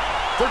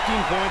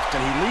 13 points,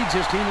 and he leads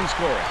his team in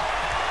scoring.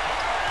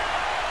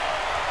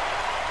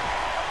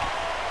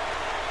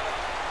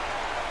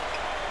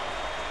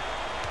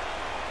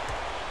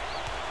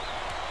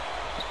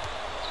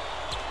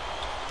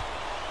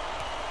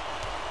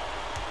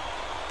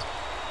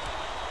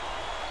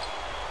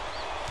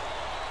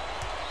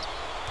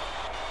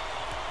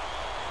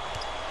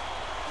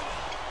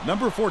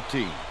 Number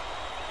 14.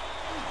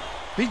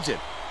 Beats it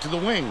to the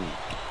wing.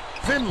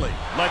 Finley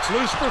lets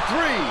loose for 3.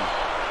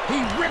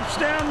 He rips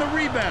down the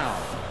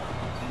rebound.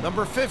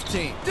 Number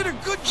 15 did a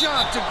good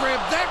job to grab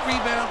that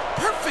rebound.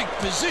 Perfect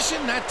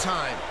position that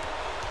time.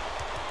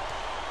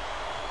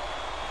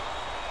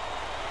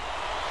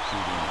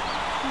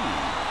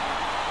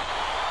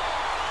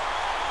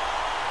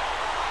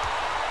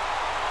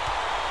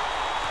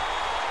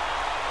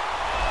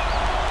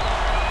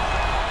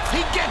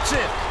 He gets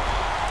it.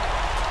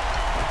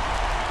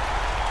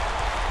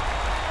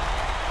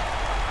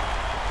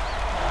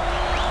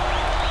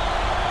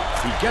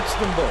 He gets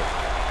them both.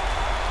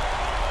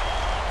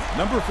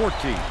 Number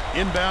 14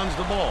 inbounds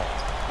the ball.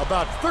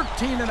 About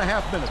 13 and a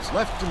half minutes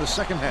left in the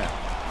second half.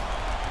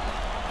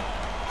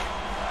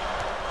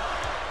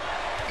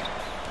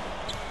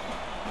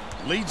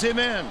 Leads him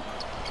in.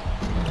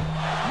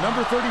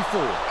 Number 34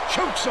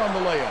 chokes on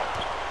the layup.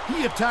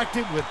 He attacked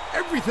it with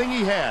everything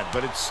he had,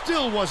 but it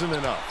still wasn't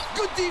enough.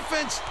 Good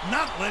defense,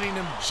 not letting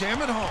him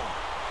jam it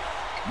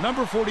home.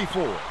 Number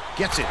 44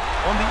 gets it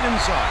on the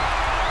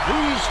inside.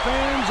 These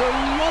fans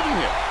are loving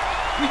it.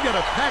 We got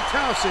a packed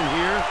house in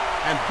here,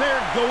 and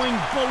they're going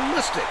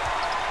ballistic.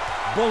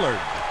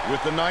 Bullard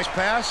with the nice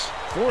pass,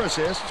 4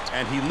 assists,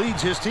 and he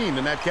leads his team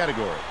in that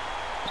category.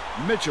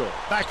 Mitchell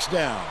backs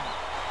down.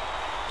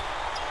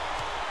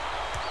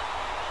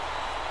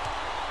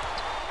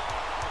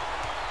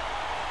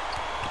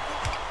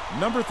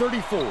 Number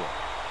 34.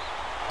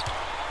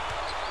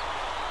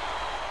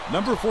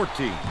 Number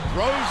 14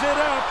 throws it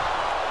up.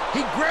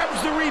 He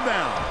grabs the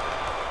rebound.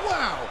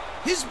 Wow,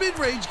 his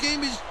mid-range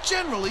game is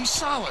generally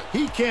solid.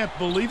 He can't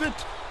believe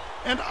it,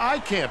 and I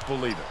can't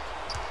believe it.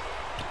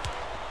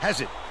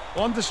 Has it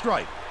on the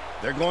stripe.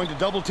 They're going to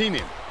double team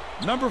him.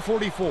 Number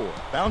 44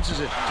 bounces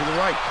it to the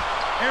right.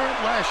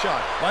 Errant last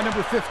shot by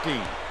number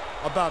 15.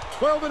 About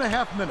 12 and a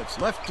half minutes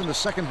left in the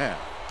second half.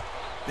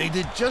 They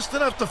did just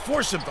enough to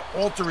force him to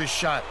alter his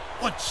shot.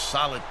 What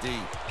solid D.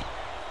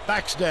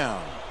 Backs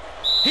down.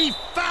 He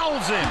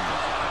fouls him.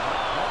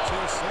 That's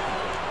his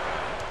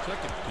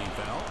second team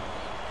foul.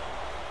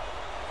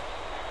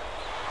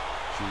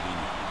 Shooting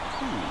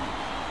 2.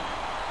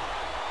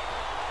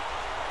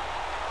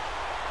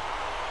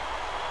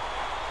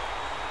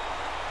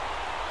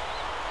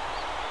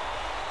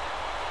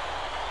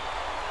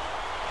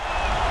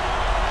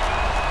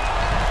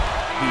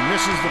 He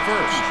misses the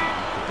first.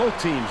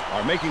 Both teams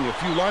are making a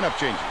few lineup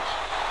changes.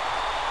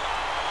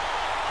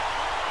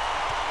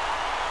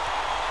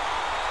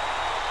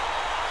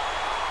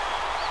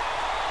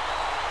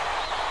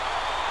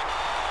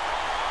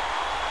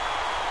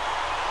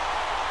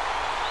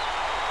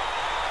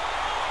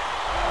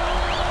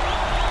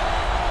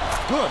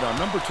 Good on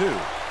number 2.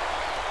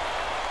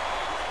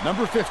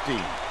 Number 15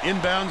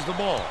 inbounds the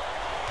ball.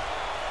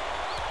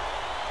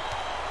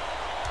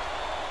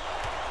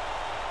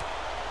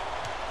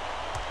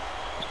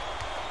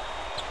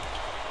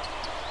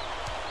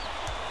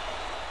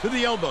 To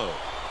the elbow.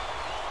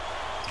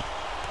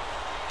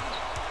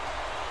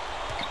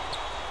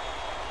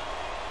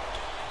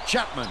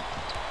 Chapman.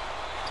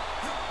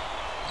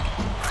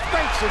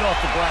 Banks it off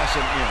the glass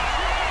and in.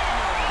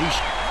 He's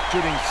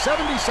shooting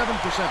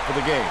 77% for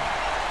the game.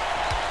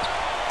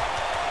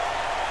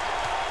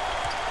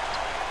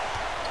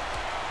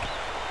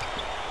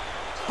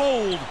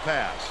 Bold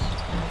pass.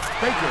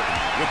 Baker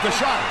with the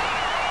shot.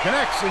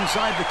 Connects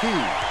inside the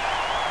key.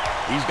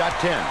 He's got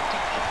 10.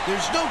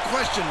 There's no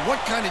question what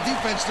kind of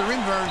defense they're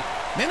in, Vern.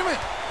 Minimum.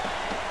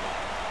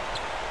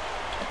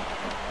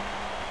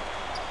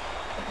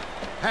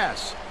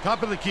 Pass.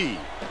 Top of the key.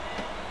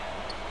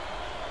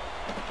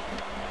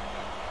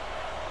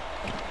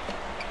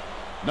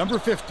 Number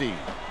 15.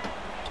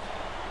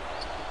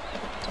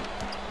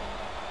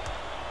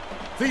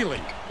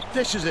 Thielen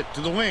dishes it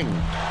to the wing.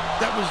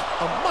 That was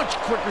a much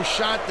quicker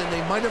shot than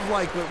they might have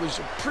liked, but it was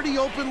a pretty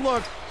open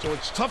look, so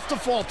it's tough to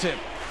fault him.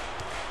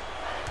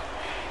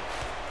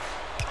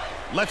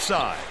 Left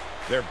side.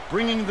 They're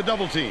bringing the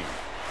double team.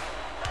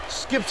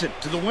 Skips it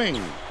to the wing.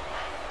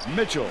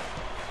 Mitchell.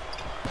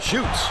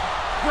 Shoots.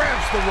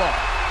 Grabs the rock.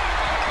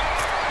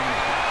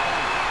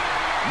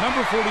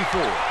 Number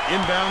 44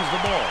 inbounds the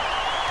ball.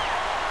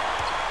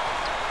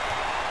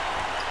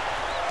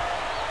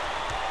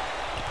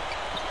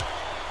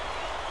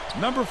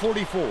 Number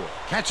 44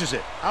 catches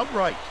it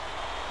outright.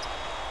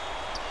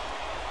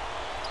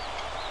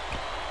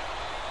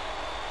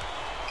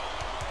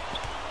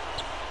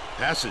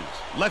 Passes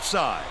left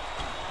side.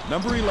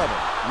 Number 11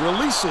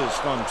 releases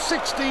from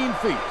 16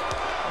 feet.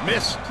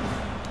 Missed.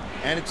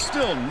 And it's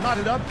still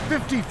knotted up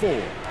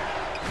 54.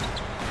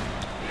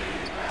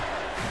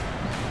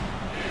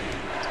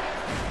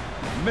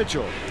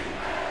 Mitchell.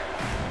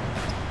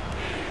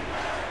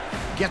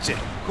 Gets it.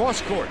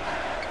 Cross court.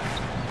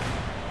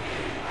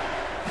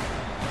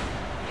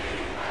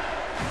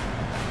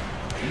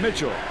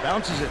 Mitchell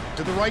bounces it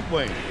to the right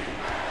wing.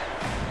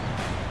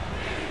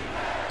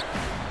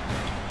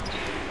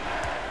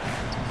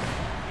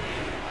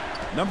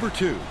 Number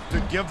 2 to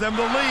give them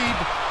the lead.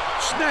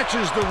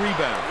 Snatches the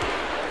rebound.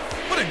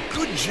 What a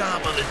good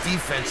job on the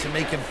defense to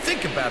make him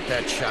think about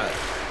that shot.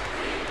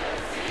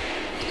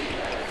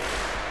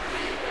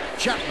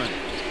 Chapman.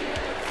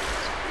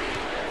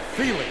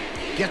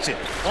 Thielen gets it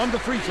on the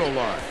free throw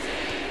line.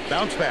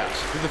 Bounce pass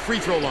to the free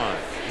throw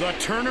line. The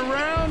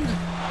turnaround?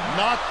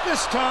 Not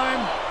this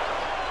time.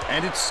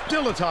 And it's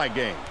still a tie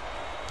game.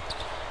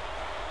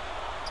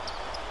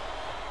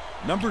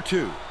 Number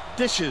 2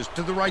 dishes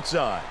to the right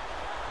side.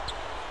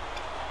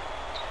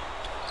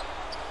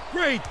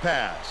 Great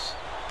pass.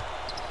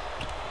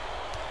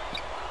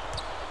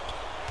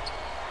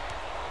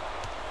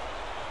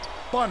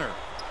 Bunner.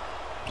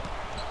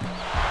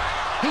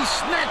 He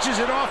snatches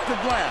it off the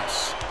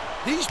glass.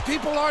 These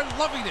people are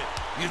loving it.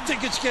 You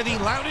think it's getting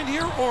loud in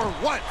here or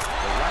what?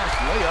 The last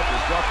layup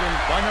is dropped in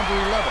by number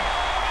 11.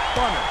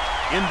 Bunner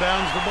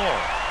inbounds the ball.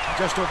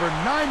 Just over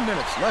 9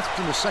 minutes left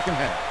in the second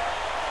half.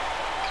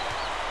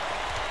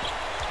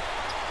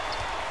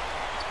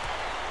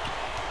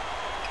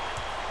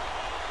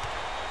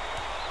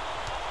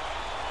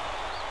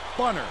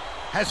 Bunner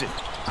has it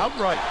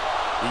outright.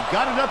 He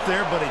got it up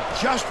there, but it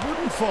just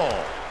wouldn't fall.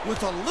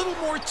 With a little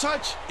more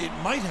touch, it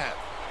might have.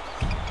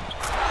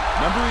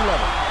 Number 11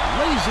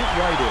 lays it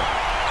right in.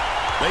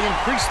 They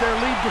increase their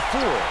lead to 4.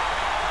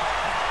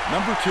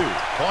 Number 2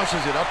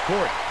 tosses it up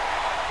court.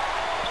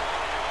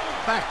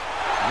 Back,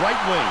 right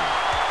wing.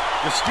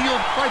 The steal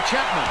by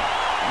Chapman.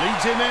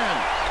 Leads him in.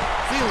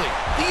 Thielen,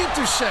 the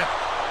intercept.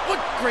 What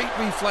great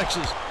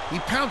reflexes. He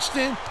pounced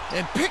in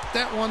and picked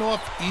that one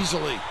off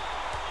easily.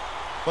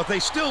 But they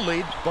still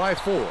lead by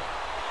 4.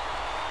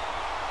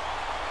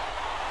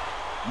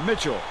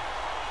 Mitchell.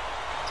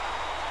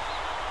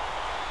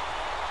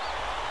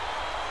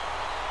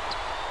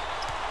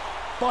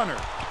 Bunner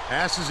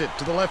passes it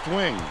to the left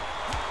wing.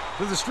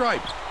 To the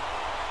stripe.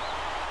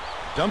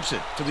 Dumps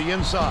it to the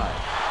inside.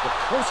 The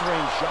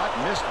close-range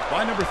shot missed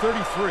by number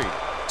 33.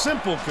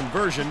 Simple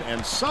conversion,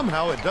 and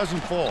somehow it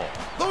doesn't fall.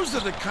 Those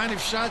are the kind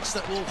of shots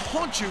that will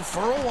haunt you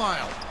for a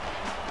while.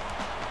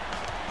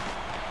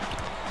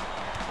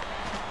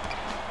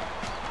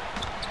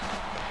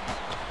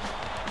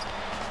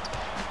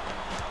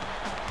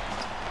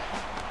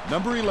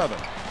 Number 11.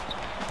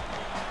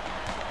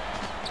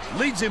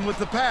 Leads him with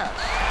the pass.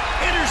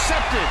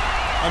 Intercepted.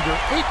 Under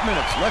 8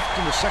 minutes left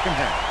in the second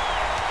half.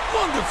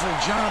 Wonderful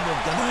job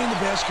of denying the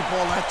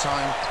basketball that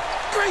time.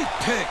 Great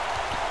pick.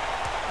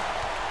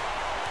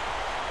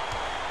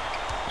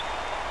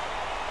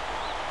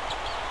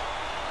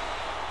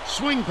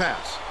 Swing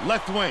pass,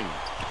 left wing.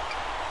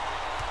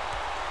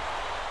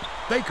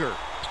 Baker.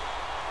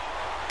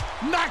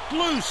 Knocked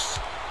loose.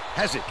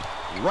 Has it,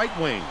 right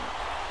wing.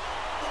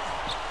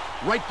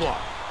 Right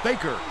block,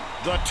 Baker.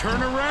 The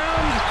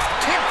turnaround,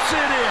 tips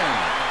it in.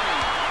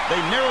 They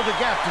narrow the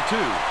gap to 2.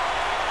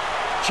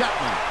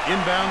 Chapman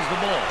inbounds the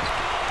ball.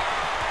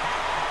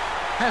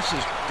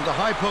 Passes to the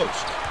high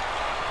post.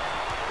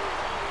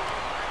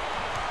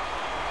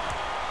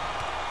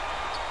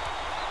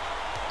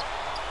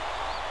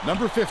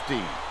 Number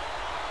 15.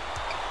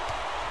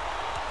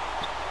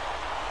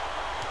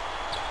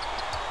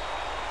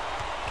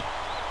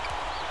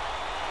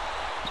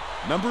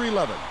 Number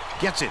 11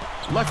 gets it,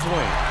 left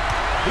wing.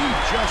 He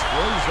just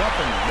rose up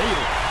and made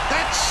it.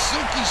 That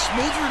silky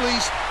smooth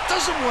release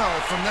does him well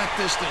from that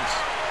distance.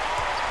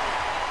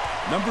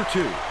 Number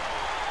 2.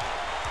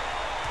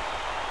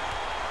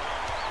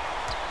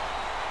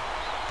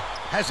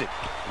 Has it,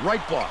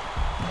 right block.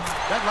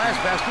 That last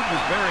basket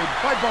was buried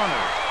by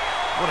Bonner.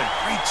 What a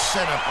great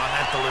setup on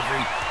that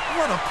delivery.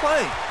 What a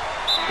play.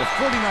 The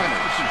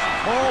 49ers,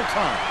 all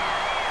time.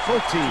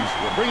 Both teams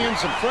will bring in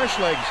some fresh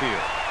legs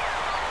here.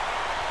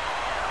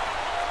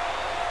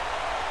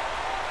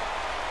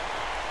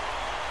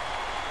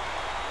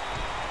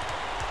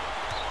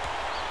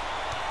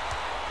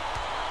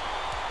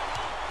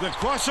 The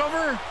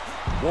crossover.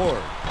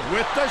 Ward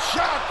with the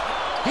shot.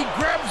 He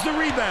grabs the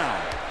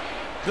rebound.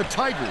 The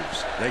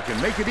Tigers, they can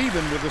make it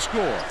even with the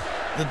score.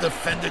 The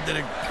defender did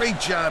a great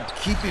job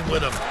keeping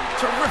with him.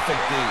 Terrific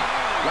D.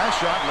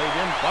 Last shot laid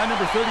in by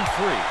number 33.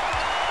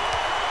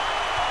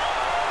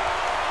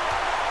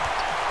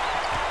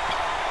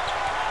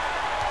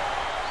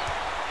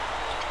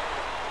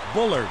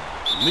 Bullard,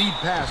 lead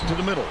pass to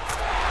the middle.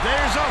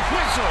 There's a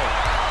whistle.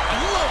 I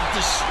love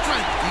the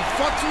strength. He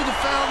fought through the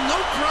foul, no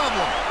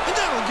problem. And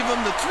that'll give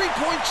him the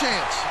three-point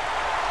chance.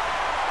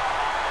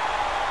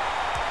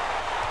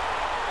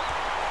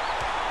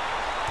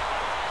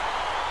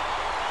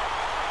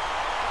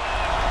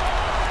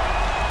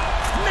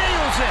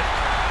 Nails it.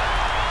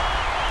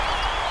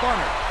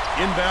 Bonner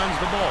inbounds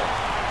the ball.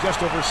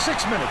 Just over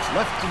 6 minutes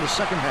left in the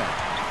second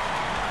half.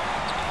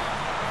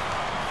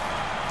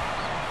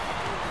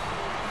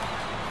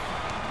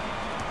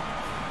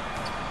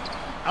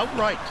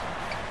 Outright.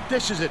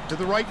 Dishes it to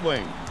the right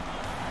wing.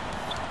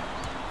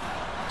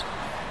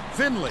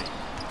 Finley.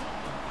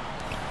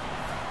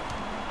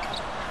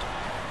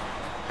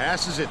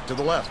 Passes it to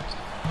the left.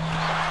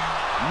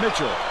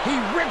 Mitchell. He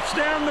rips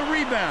down the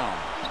rebound.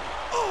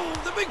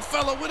 Oh, the big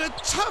fella with a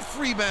tough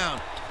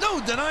rebound. No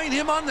denying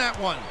him on that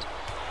one.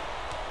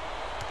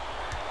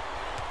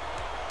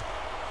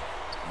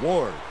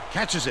 Ward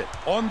catches it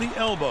on the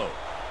elbow.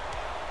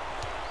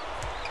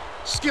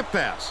 Skip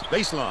pass,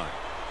 baseline.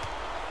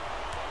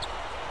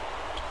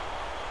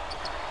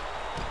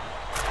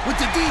 With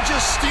the D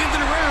just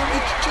standing around,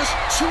 it's just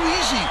too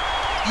easy.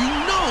 You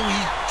know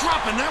he's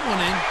dropping that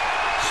one in.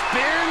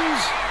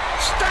 Spins.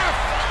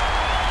 Stuffed.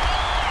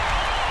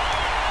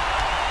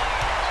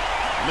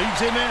 Leads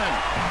him in.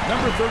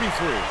 Number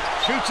 33.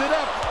 Shoots it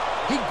up.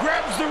 He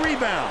grabs the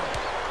rebound.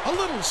 A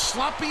little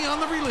sloppy on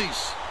the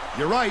release.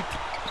 You're right.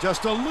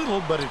 Just a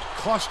little, but it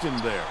cost him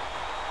there.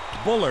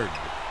 Bullard.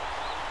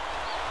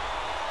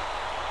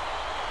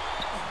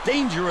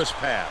 Dangerous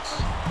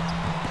pass.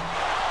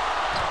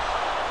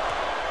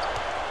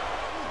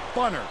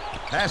 Bonner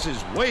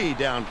passes way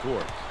down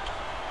court.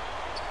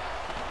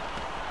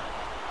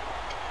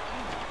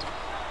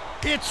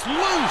 It's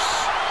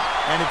loose,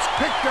 and it's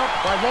picked up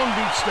by Long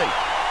Beach State.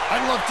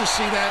 I'd love to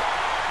see that.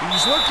 He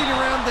was lurking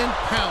around, then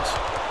pounced.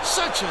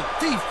 Such a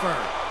thief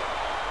bird.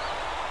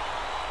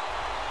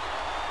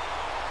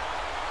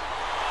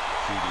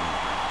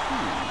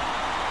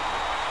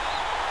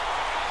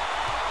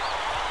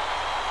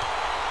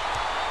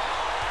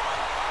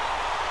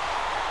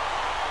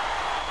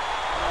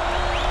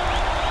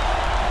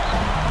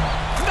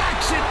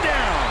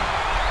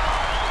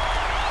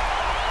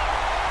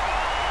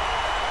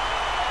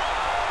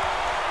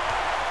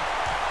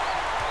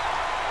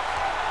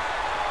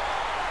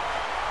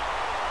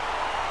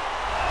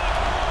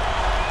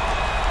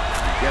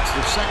 Gets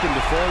the second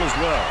to fall as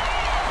well.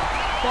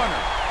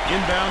 Bonner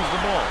inbounds the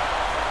ball.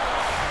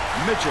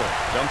 Mitchell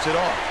dumps it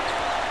off.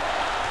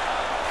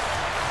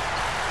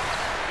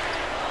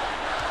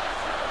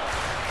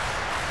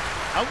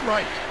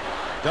 Outright.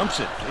 Dumps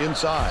it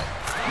inside.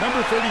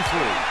 Number 33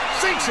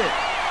 sinks it.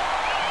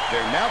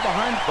 They're now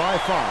behind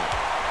by 5.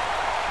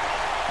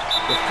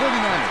 The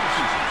 49ers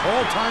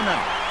call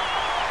timeout.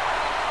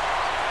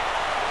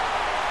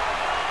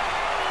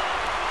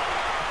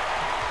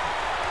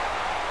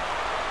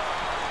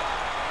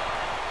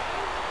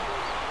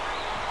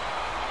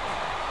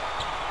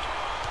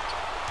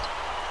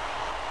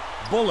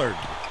 Bullard.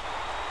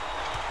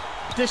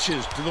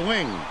 Dishes to the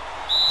wing.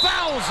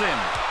 Fouls him.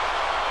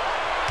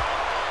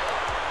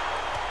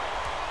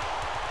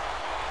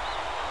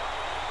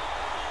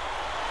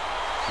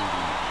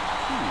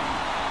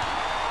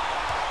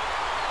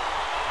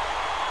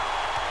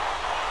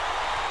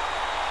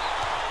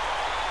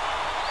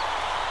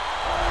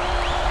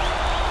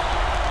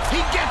 He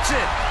gets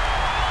it.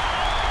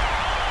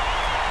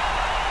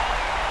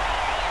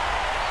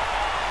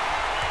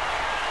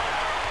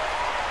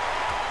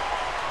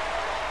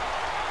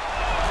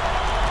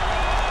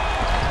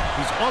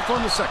 He's off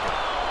on the second.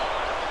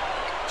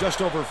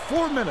 Just over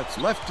 4 minutes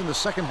left in the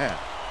second half.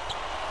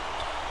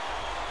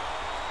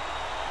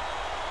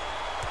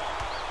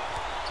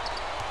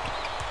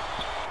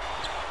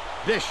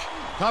 Dish,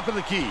 top of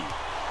the key.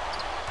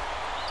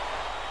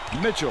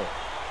 Mitchell.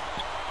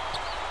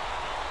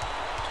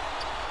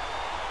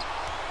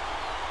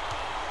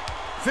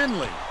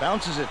 Finley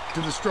bounces it to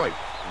the stripe.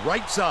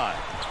 Right side.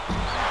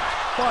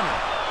 Bunner.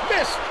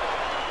 Missed.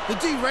 The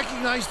D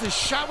recognized the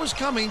shot was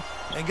coming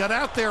and got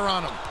out there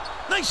on him.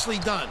 Nicely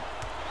done.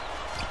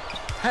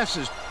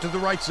 Passes to the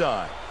right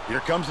side. Here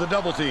comes the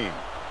double team.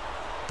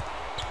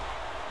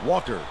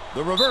 Walker,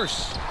 the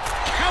reverse.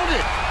 Count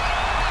it!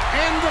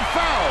 And the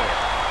foul.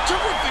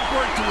 Terrific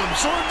work to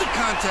absorb the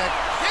contact,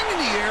 hang in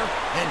the air,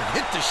 and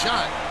hit the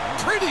shot.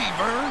 Pretty,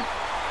 Vern.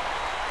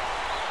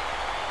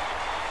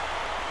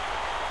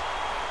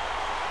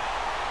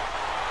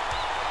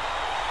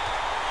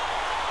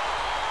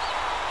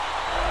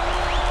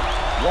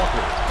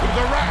 Walker to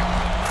the rack.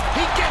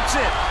 He gets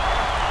it.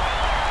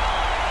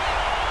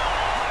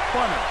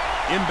 Bunner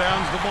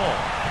inbounds the ball.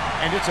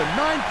 And it's a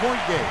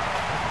 9-point game.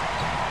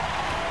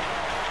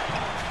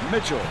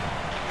 Mitchell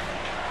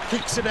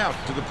kicks it out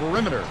to the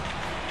perimeter.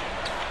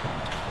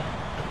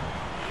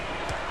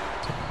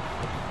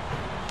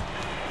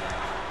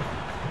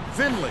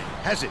 Finley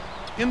has it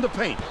in the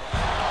paint.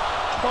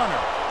 Bunner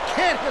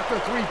can't hit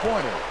the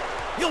three-pointer.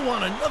 He'll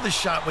want another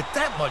shot with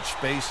that much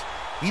space.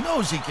 He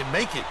knows he can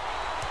make it.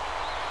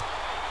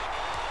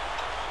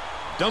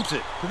 Dumps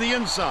it to the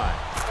inside.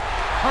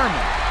 Harmon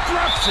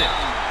drops it.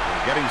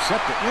 They're getting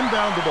set to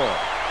inbound the ball.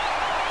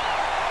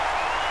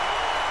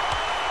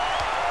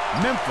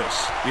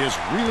 Memphis is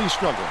really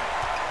struggling.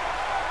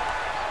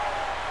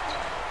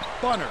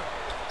 Bunner.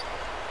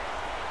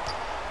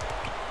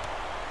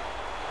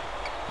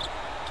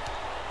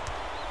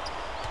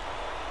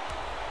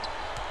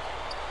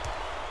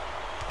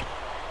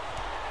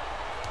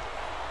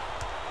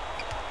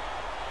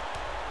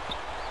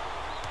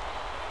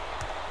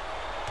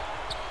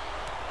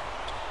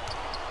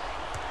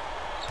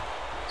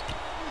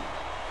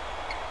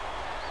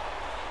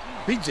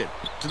 Beats it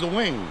to the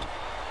wing.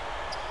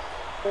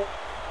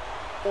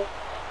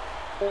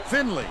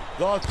 Finley,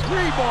 the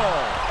three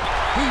ball.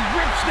 He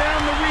rips down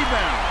the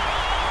rebound.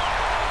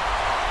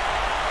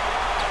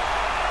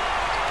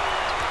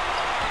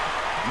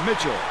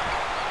 Mitchell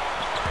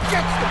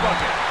gets the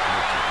bucket.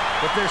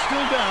 But they're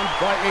still down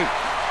by 8.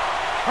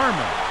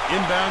 Harmon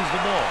inbounds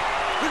the ball.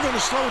 They're going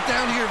to slow it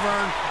down here,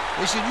 Vern.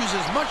 They should use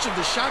as much of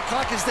the shot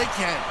clock as they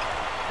can.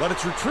 But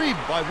it's retrieved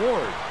by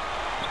Ward.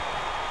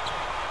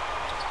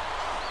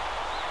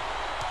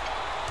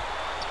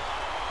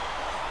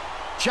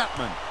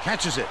 Chapman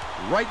catches it,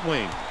 right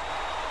wing.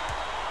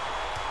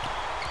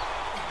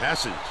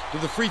 Passes to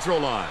the free throw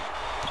line.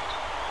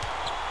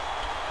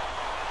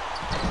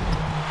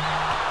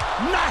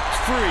 Knocked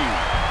free,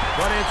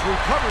 but it's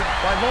recovered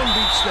by Long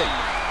Beach State.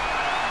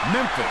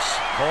 Memphis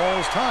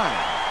calls time.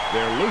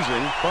 They're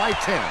losing by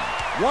 10.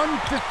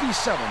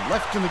 1:57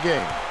 left in the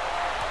game.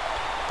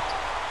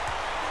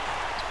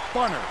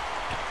 Bunner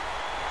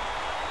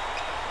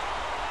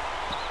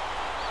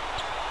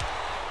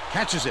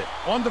catches it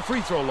on the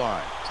free throw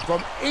line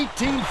from 18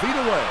 feet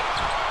away.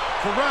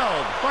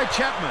 Corralled by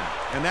Chapman,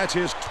 and that's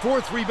his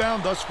 4th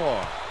rebound thus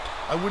far.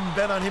 I wouldn't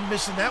bet on him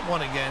missing that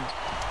one again.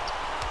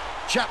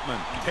 Chapman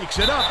takes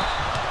it up,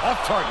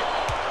 off target.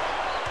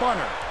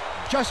 Bunner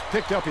just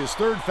picked up his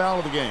 3rd foul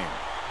of the game.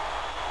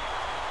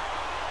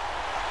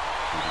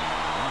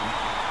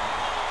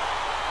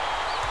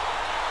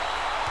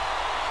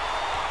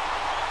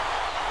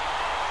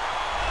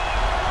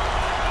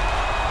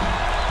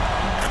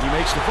 He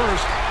makes the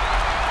first.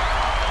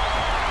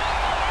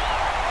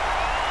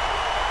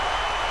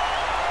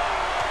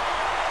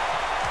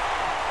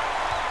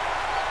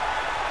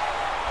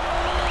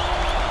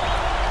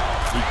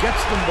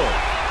 Gets them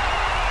both.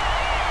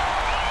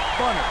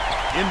 Bunner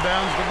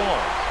inbounds the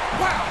ball.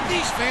 Wow,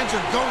 these fans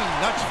are going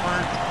nuts,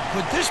 Vern.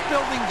 Could this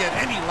building get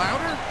any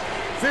louder?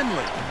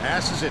 Finley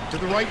passes it to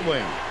the right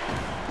wing.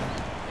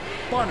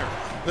 Bunner,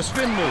 the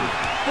spin move.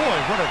 Boy,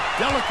 what a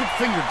delicate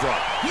finger drop.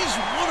 He's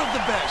one of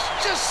the best.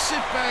 Just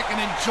sit back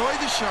and enjoy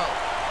the show.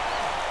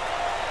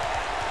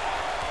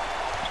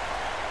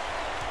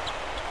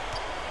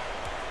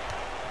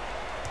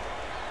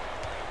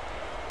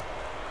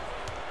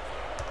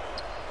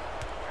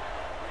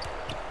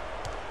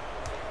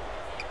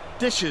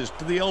 Dishes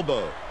to the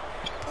elbow.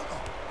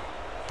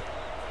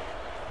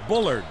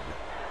 Bullard.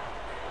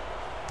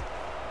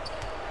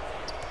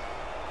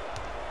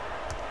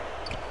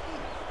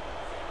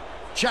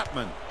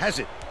 Chapman has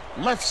it.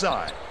 Left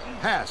side.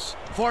 Pass.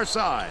 Far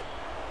side.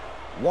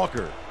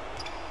 Walker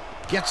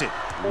gets it.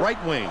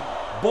 Right wing.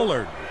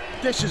 Bullard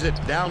dishes it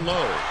down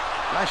low.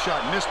 Last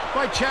shot missed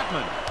by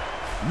Chapman.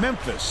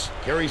 Memphis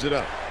carries it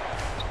up.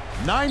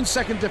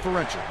 9-second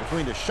differential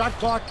between the shot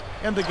clock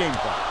and the game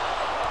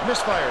clock.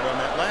 Misfired on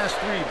that last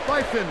three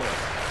by Finley.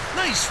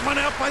 Nice run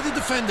out by the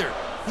defender.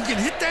 He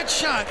can hit that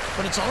shot,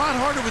 but it's a lot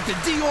harder with the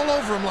D all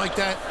over him like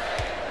that.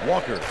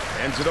 Walker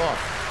hands it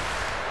off.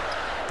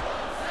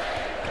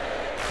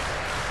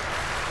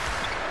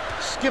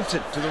 Skips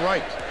it to the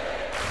right.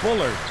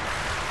 Bullard.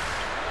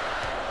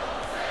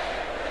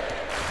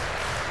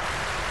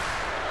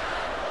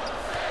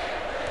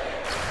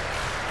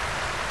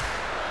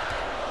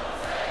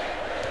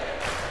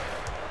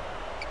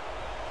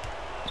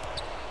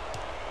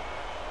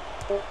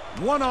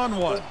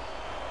 One-on-one.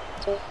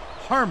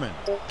 Harmon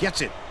gets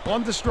it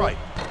on the strike.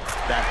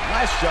 That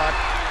last shot,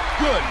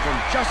 good from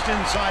just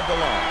inside the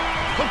line.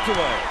 Hooked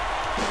away.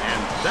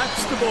 And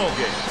that's the ball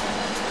game.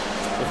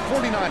 The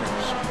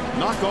 49ers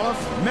knock off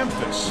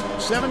Memphis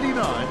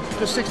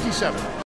 79-67.